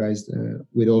characterized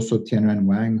with also Tianren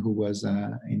Wang, who was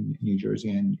in New Jersey,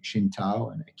 and Xin Tao,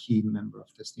 and a key member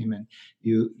of this team. And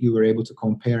you were able to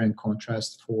compare and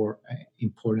contrast for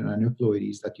important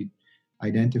aneuploidies that you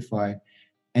identified,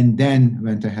 and then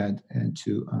went ahead and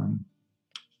to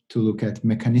look at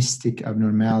mechanistic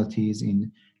abnormalities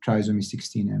in trisomy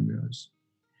 16 embryos.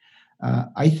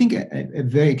 I think a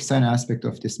very exciting aspect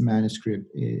of this manuscript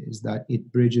is that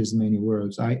it bridges many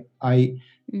worlds. I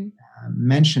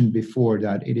mentioned before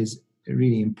that it is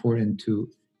really important to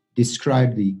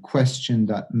describe the question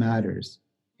that matters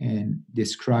and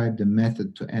describe the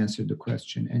method to answer the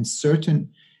question. And certain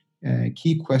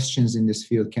key questions in this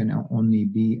field can only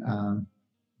be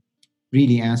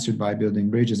really answered by building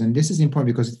bridges. And this is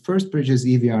important because it first bridges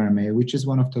EVRMA, which is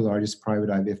one of the largest private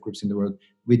IVF groups in the world,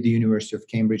 with the University of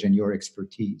Cambridge and your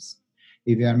expertise.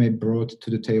 EVRMA brought to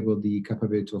the table the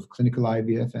capability of clinical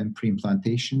IVF and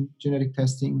pre-implantation genetic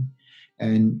testing.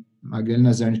 And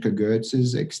Magdalena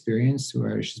Zernicka-Goetz's experience,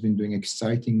 where she's been doing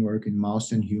exciting work in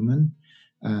mouse and human,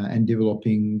 and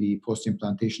developing the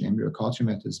post-implantation embryo culture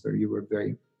methods, where you were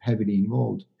very heavily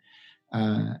involved.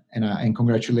 And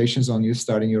congratulations on you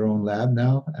starting your own lab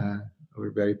now.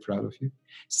 We're very proud of you.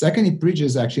 Second, it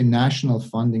bridges actually national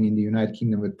funding in the United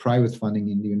Kingdom with private funding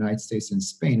in the United States and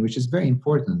Spain, which is very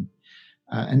important.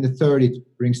 And the third,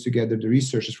 it brings together the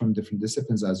researchers from different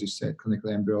disciplines, as you said, clinical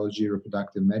embryology,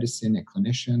 reproductive medicine, a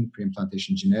clinician,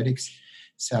 pre-implantation genetics,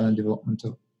 cell and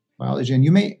developmental biology. And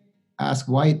you may ask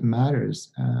why it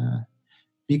matters.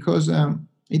 Because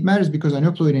it matters because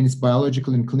aneuploidy and its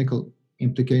biological and clinical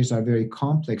implications are very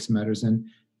complex matters, and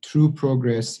true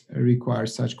progress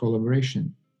requires such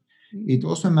collaboration. It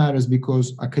also matters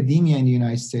because academia in the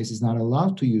United States is not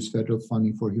allowed to use federal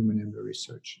funding for human embryo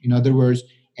research. In other words,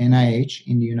 NIH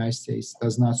in the United States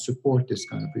does not support this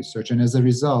kind of research. And as a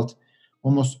result,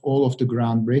 almost all of the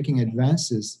groundbreaking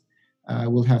advances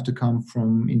will have to come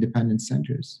from independent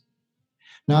centers.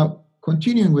 Now,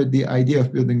 continuing with the idea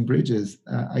of building bridges,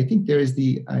 I think there is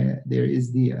the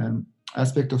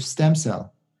aspect of stem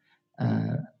cell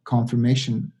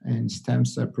confirmation and stem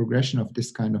cell progression of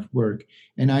this kind of work.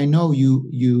 And I know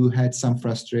you had some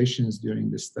frustrations during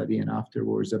the study and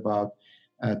afterwards about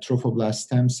trophoblast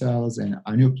stem cells and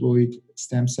aneuploid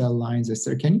stem cell lines,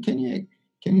 etc. Can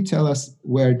you tell us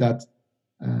where that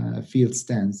field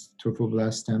stands,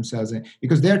 trophoblast stem cells,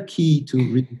 because they're key to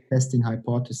really testing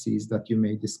hypotheses that you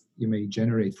may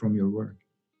generate from your work.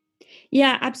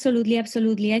 Yeah, absolutely.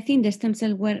 I think the stem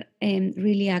cells were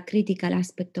really a critical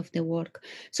aspect of the work.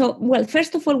 So, well,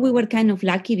 first of all, we were kind of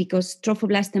lucky because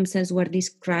trophoblast stem cells were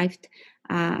described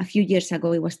a few years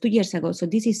ago. It was 2 years ago. So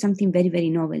this is something very, very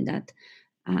novel that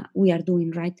we are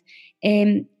doing, right?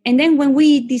 And then when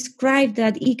we described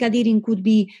that E-cadherin could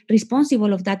be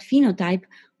responsible of that phenotype,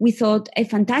 we thought a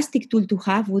fantastic tool to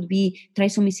have would be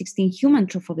trisomy 16 human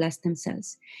trophoblast stem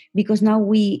cells, because now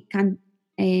we can,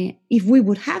 if we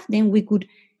would have them, we could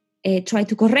try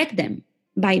to correct them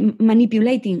by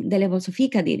manipulating the levels of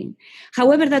E-cadherin.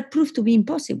 However, that proved to be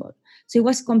impossible. So it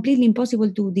was completely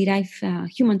impossible to derive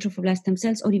human trophoblast stem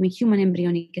cells or even human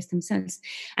embryonic stem cells.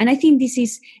 And I think this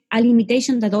is a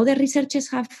limitation that other researchers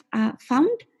have found.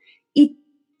 It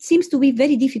seems to be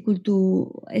very difficult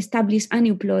to establish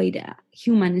aneuploid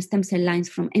human stem cell lines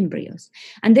from embryos.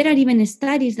 And there are even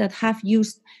studies that have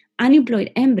used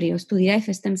aneuploid embryos to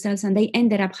derive stem cells, and they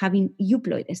ended up having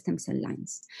euploid stem cell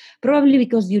lines. Probably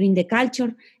because during the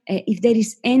culture, if there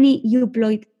is any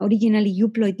originally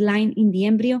euploid line in the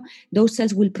embryo, those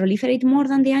cells will proliferate more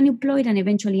than the aneuploid, and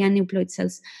eventually aneuploid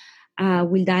cells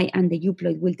will die and the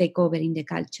euploid will take over in the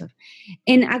culture.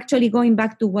 And actually, going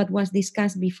back to what was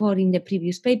discussed before in the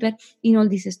previous paper, in all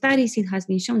these studies, it has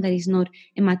been shown that it's not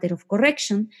a matter of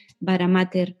correction, but a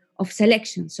matter of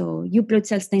selection. So euploid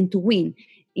cells tend to win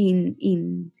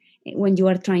in when you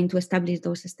are trying to establish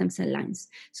those stem cell lines.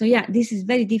 So yeah, this is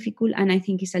very difficult, and I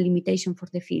think it's a limitation for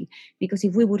the field, because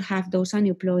if we would have those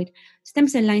aneuploid stem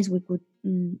cell lines, we could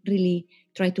really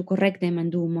try to correct them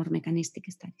and do more mechanistic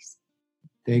studies.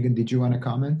 Dagan, did you want to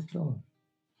comment?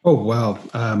 Oh, well,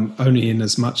 only in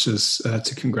as much as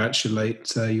to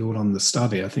congratulate you all on the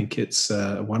study. I think it's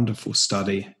a wonderful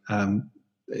study.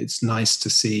 It's nice to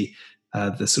see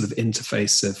the sort of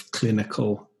interface of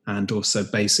clinical and also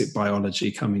basic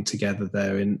biology coming together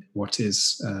there in what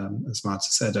is, as Marta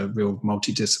said, a real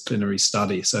multidisciplinary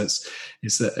study. So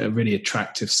it's a really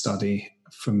attractive study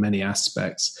from many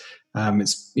aspects.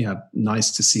 It's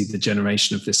nice to see the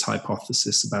generation of this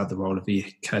hypothesis about the role of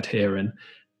E-cadherin.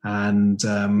 And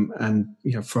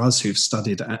for us who've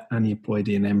studied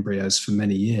aneuploidy in embryos for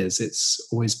many years, it's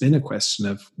always been a question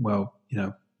of,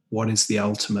 what is the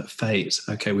ultimate fate?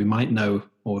 Okay, we might know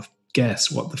or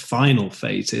guess what the final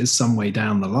fate is some way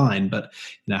down the line, but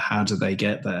how do they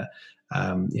get there?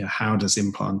 How does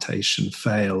implantation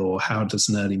fail, or how does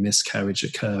an early miscarriage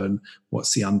occur, and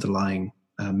what's the underlying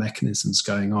mechanisms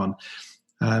going on?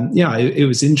 It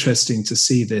was interesting to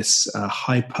see this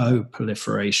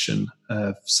hypoproliferation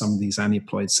of some of these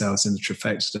aneuploid cells in the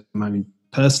trophectoderm. I mean,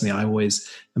 personally, I always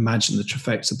imagined the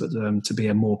trophectoderm to be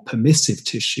a more permissive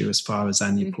tissue as far as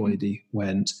aneuploidy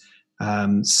went. I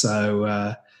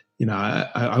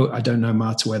don't know,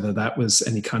 Marta, whether that was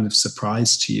any kind of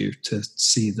surprise to you to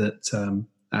see that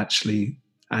actually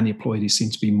aneuploidy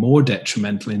seemed to be more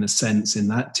detrimental in a sense in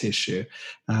that tissue.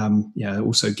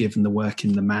 Also given the work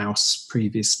in the mouse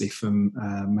previously from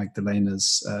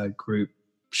Magdalena's group,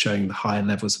 showing the higher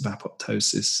levels of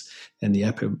apoptosis in the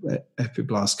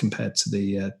epiblast compared to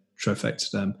the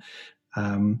trophectoderm.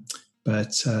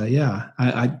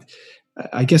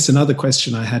 I guess another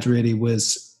question I had really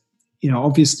was,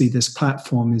 obviously this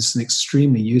platform is an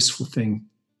extremely useful thing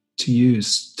to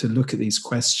use to look at these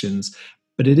questions,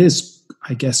 but it is,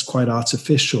 I guess, quite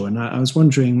artificial. And I was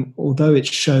wondering, although it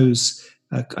shows,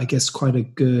 I guess, quite a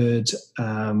good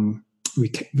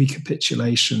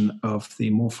recapitulation of the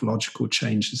morphological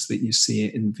changes that you see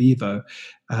in vivo,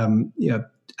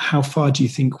 how far do you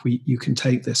think you can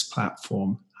take this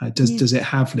platform? Does it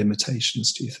have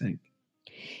limitations, do you think?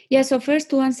 Yeah, so first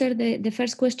to answer the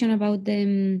first question about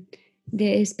the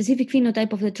specific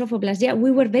phenotype of the trophoblast,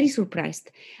 we were very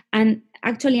surprised. And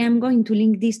actually, I'm going to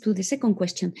link this to the second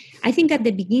question. I think at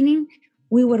the beginning,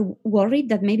 we were worried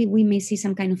that maybe we may see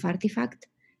some kind of artifact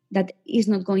that is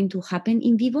not going to happen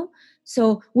in vivo.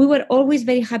 So we were always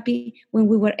very happy when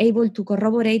we were able to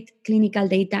corroborate clinical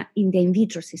data in the in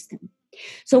vitro system.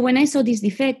 So when I saw this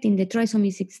defect in the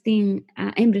trisomy 16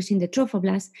 embryos in the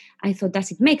trophoblast, I thought,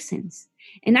 does it make sense?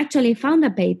 And actually I found a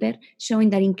paper showing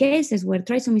that in cases where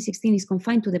trisomy 16 is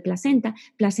confined to the placenta,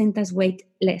 placentas weight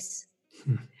less.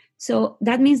 So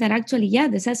that means that actually,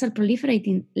 the cells are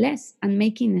proliferating less and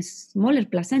making a smaller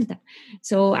placenta.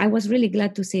 So I was really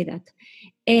glad to see that.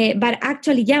 But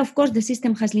actually, of course, the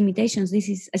system has limitations. This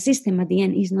is a system at the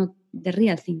end, is not the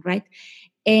real thing, right?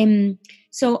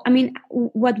 So,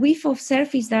 what we've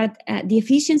observed is that the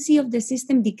efficiency of the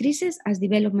system decreases as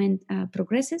development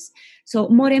progresses. So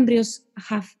more embryos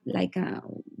have like a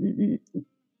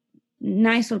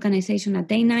nice organization at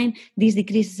day 9. This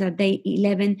decreases at day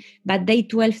 11, but day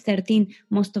 12, 13,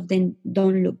 most of them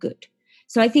don't look good.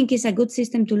 So I think it's a good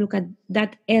system to look at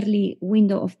that early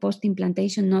window of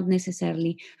post-implantation, not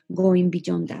necessarily going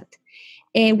beyond that.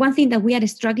 One thing that we are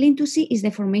struggling to see is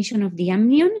the formation of the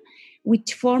amnion,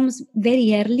 which forms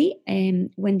very early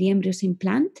when the embryos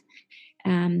implant.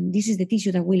 This is the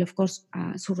tissue that will, of course,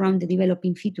 surround the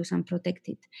developing fetus and protect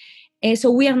it. So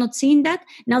we are not seeing that.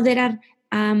 Now there are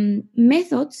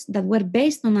methods that were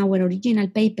based on our original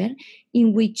paper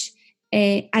in which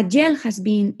a gel has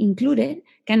been included,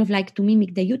 kind of like to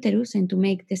mimic the uterus and to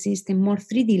make the system more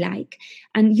 3D-like.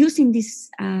 And using this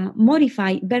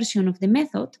modified version of the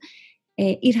method,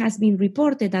 it has been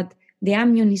reported that the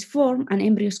amnion is formed and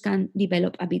embryos can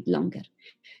develop a bit longer.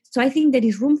 So I think there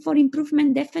is room for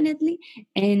improvement, definitely,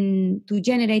 and to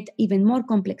generate even more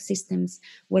complex systems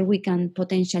where we can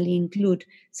potentially include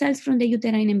cells from the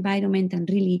uterine environment and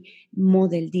really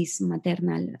model this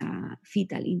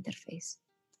maternal-fetal interface.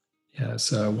 Yeah,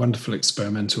 it's a wonderful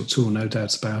experimental tool, no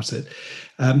doubt about it.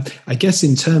 I guess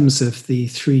in terms of the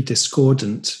 3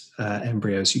 discordant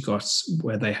embryos you got,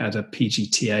 where they had a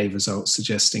PGTA result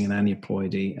suggesting an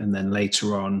aneuploidy, and then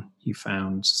later on you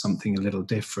found something a little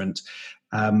different.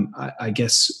 I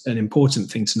guess an important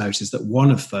thing to note is that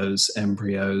one of those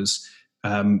embryos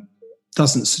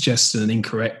doesn't suggest an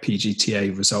incorrect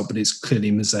PGTA result, but it's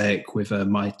clearly mosaic with a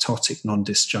mitotic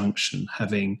non-disjunction,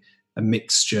 having a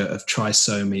mixture of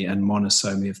trisomy and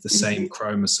monosomy of the same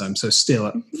chromosome, so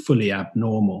still fully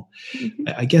abnormal.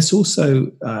 I guess also,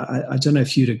 I don't know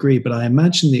if you'd agree, but I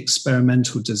imagine the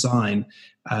experimental design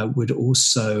would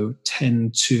also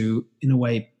tend to, in a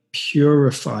way,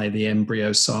 purify the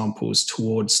embryo samples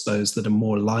towards those that are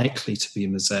more likely to be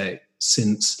mosaic,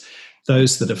 since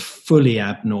those that are fully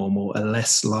abnormal are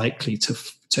less likely to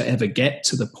ever get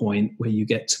to the point where you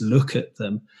get to look at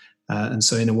them. And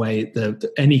so in a way,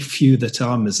 any few that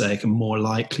are mosaic are more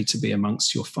likely to be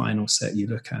amongst your final set you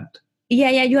look at. Yeah,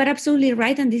 you are absolutely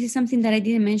right. And this is something that I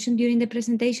didn't mention during the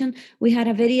presentation. We had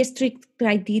a very strict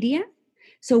criteria.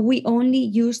 So we only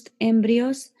used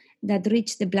embryos that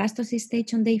reached the blastocyst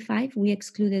stage on day 5. We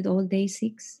excluded all day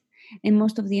 6. And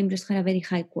most of the embryos had a very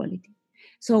high quality.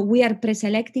 So we are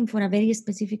preselecting for a very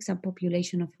specific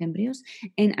subpopulation of embryos.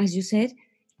 And as you said,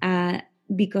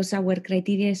 because our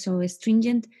criteria is so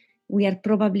stringent, we are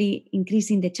probably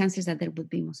increasing the chances that there would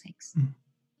be mosaics.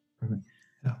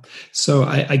 Yeah. So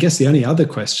I guess the only other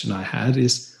question I had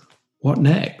is, what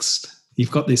next?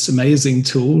 You've got this amazing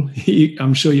tool.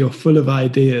 I'm sure you're full of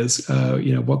ideas.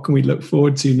 What can we look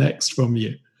forward to next from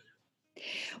you?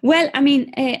 Well, I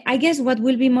mean, I guess what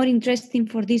will be more interesting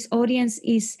for this audience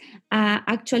is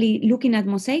actually looking at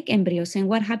mosaic embryos and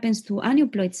what happens to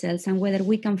aneuploid cells and whether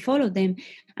we can follow them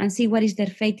and see what is their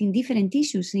fate in different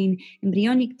tissues, in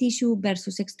embryonic tissue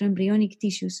versus extraembryonic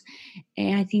tissues.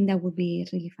 I think that would be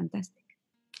really fantastic.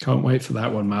 Can't wait for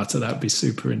that one, Marta. That would be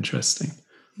super interesting.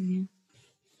 Yeah.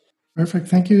 Perfect.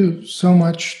 Thank you so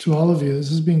much to all of you. This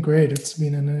has been great. It's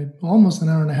been almost an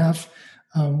hour and a half.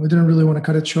 We didn't really want to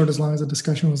cut it short as long as the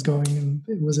discussion was going, and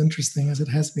it was interesting as it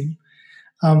has been.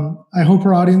 I hope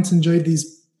our audience enjoyed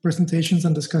these presentations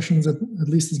and discussions at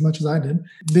least as much as I did.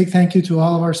 Big thank you to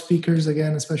all of our speakers,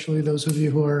 again, especially those of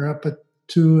you who are up at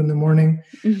 2 a.m,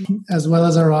 as well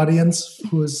as our audience,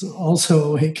 who is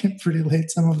also awake pretty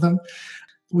late, some of them.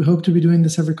 We hope to be doing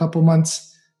this every couple months.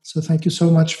 So thank you so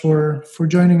much for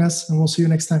joining us, and we'll see you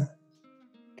next time.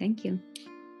 Thank you.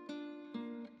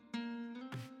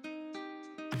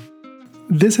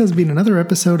 This has been another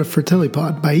episode of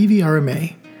FertiliPod by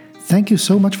EVRMA. Thank you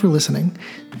so much for listening.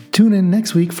 Tune in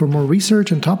next week for more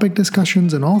research and topic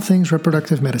discussions on all things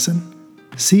reproductive medicine.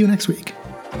 See you next week.